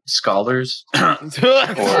the scholars?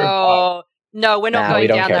 Oh, no, we're not going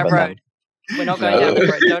down that road. We're not going down that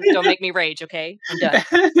road. Don't make me rage, okay? I'm done.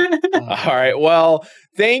 All right. Well,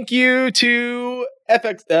 thank you to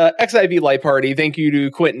XIV Light Party. Thank you to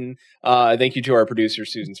Quentin. Thank you to our producer,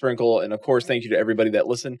 Susan Sprinkle. And of course, thank you to everybody that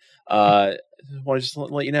listened. I want to just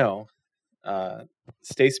let you know,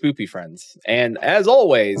 stay spoopy, friends. And as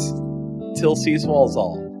always, till seas walls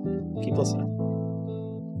all, keep listening.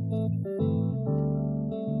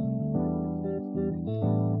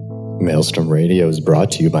 Maelstrom Radio is brought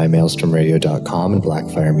to you by maelstromradio.com and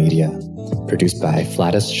Blackfire Media. Produced by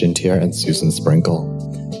Flatus, Shintir, and Susan Sprinkle.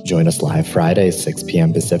 Join us live Fridays, 6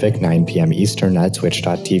 p.m. Pacific, 9 p.m. Eastern at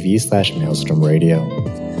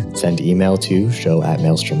twitch.tv/maelstromradio. Send email to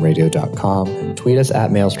show@maelstromradio.com, tweet us at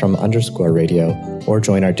maelstrom_radio, or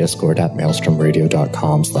join our Discord at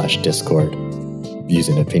maelstromradio.com/discord. Views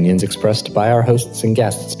and opinions expressed by our hosts and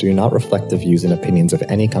guests do not reflect the views and opinions of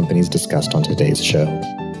any companies discussed on today's show.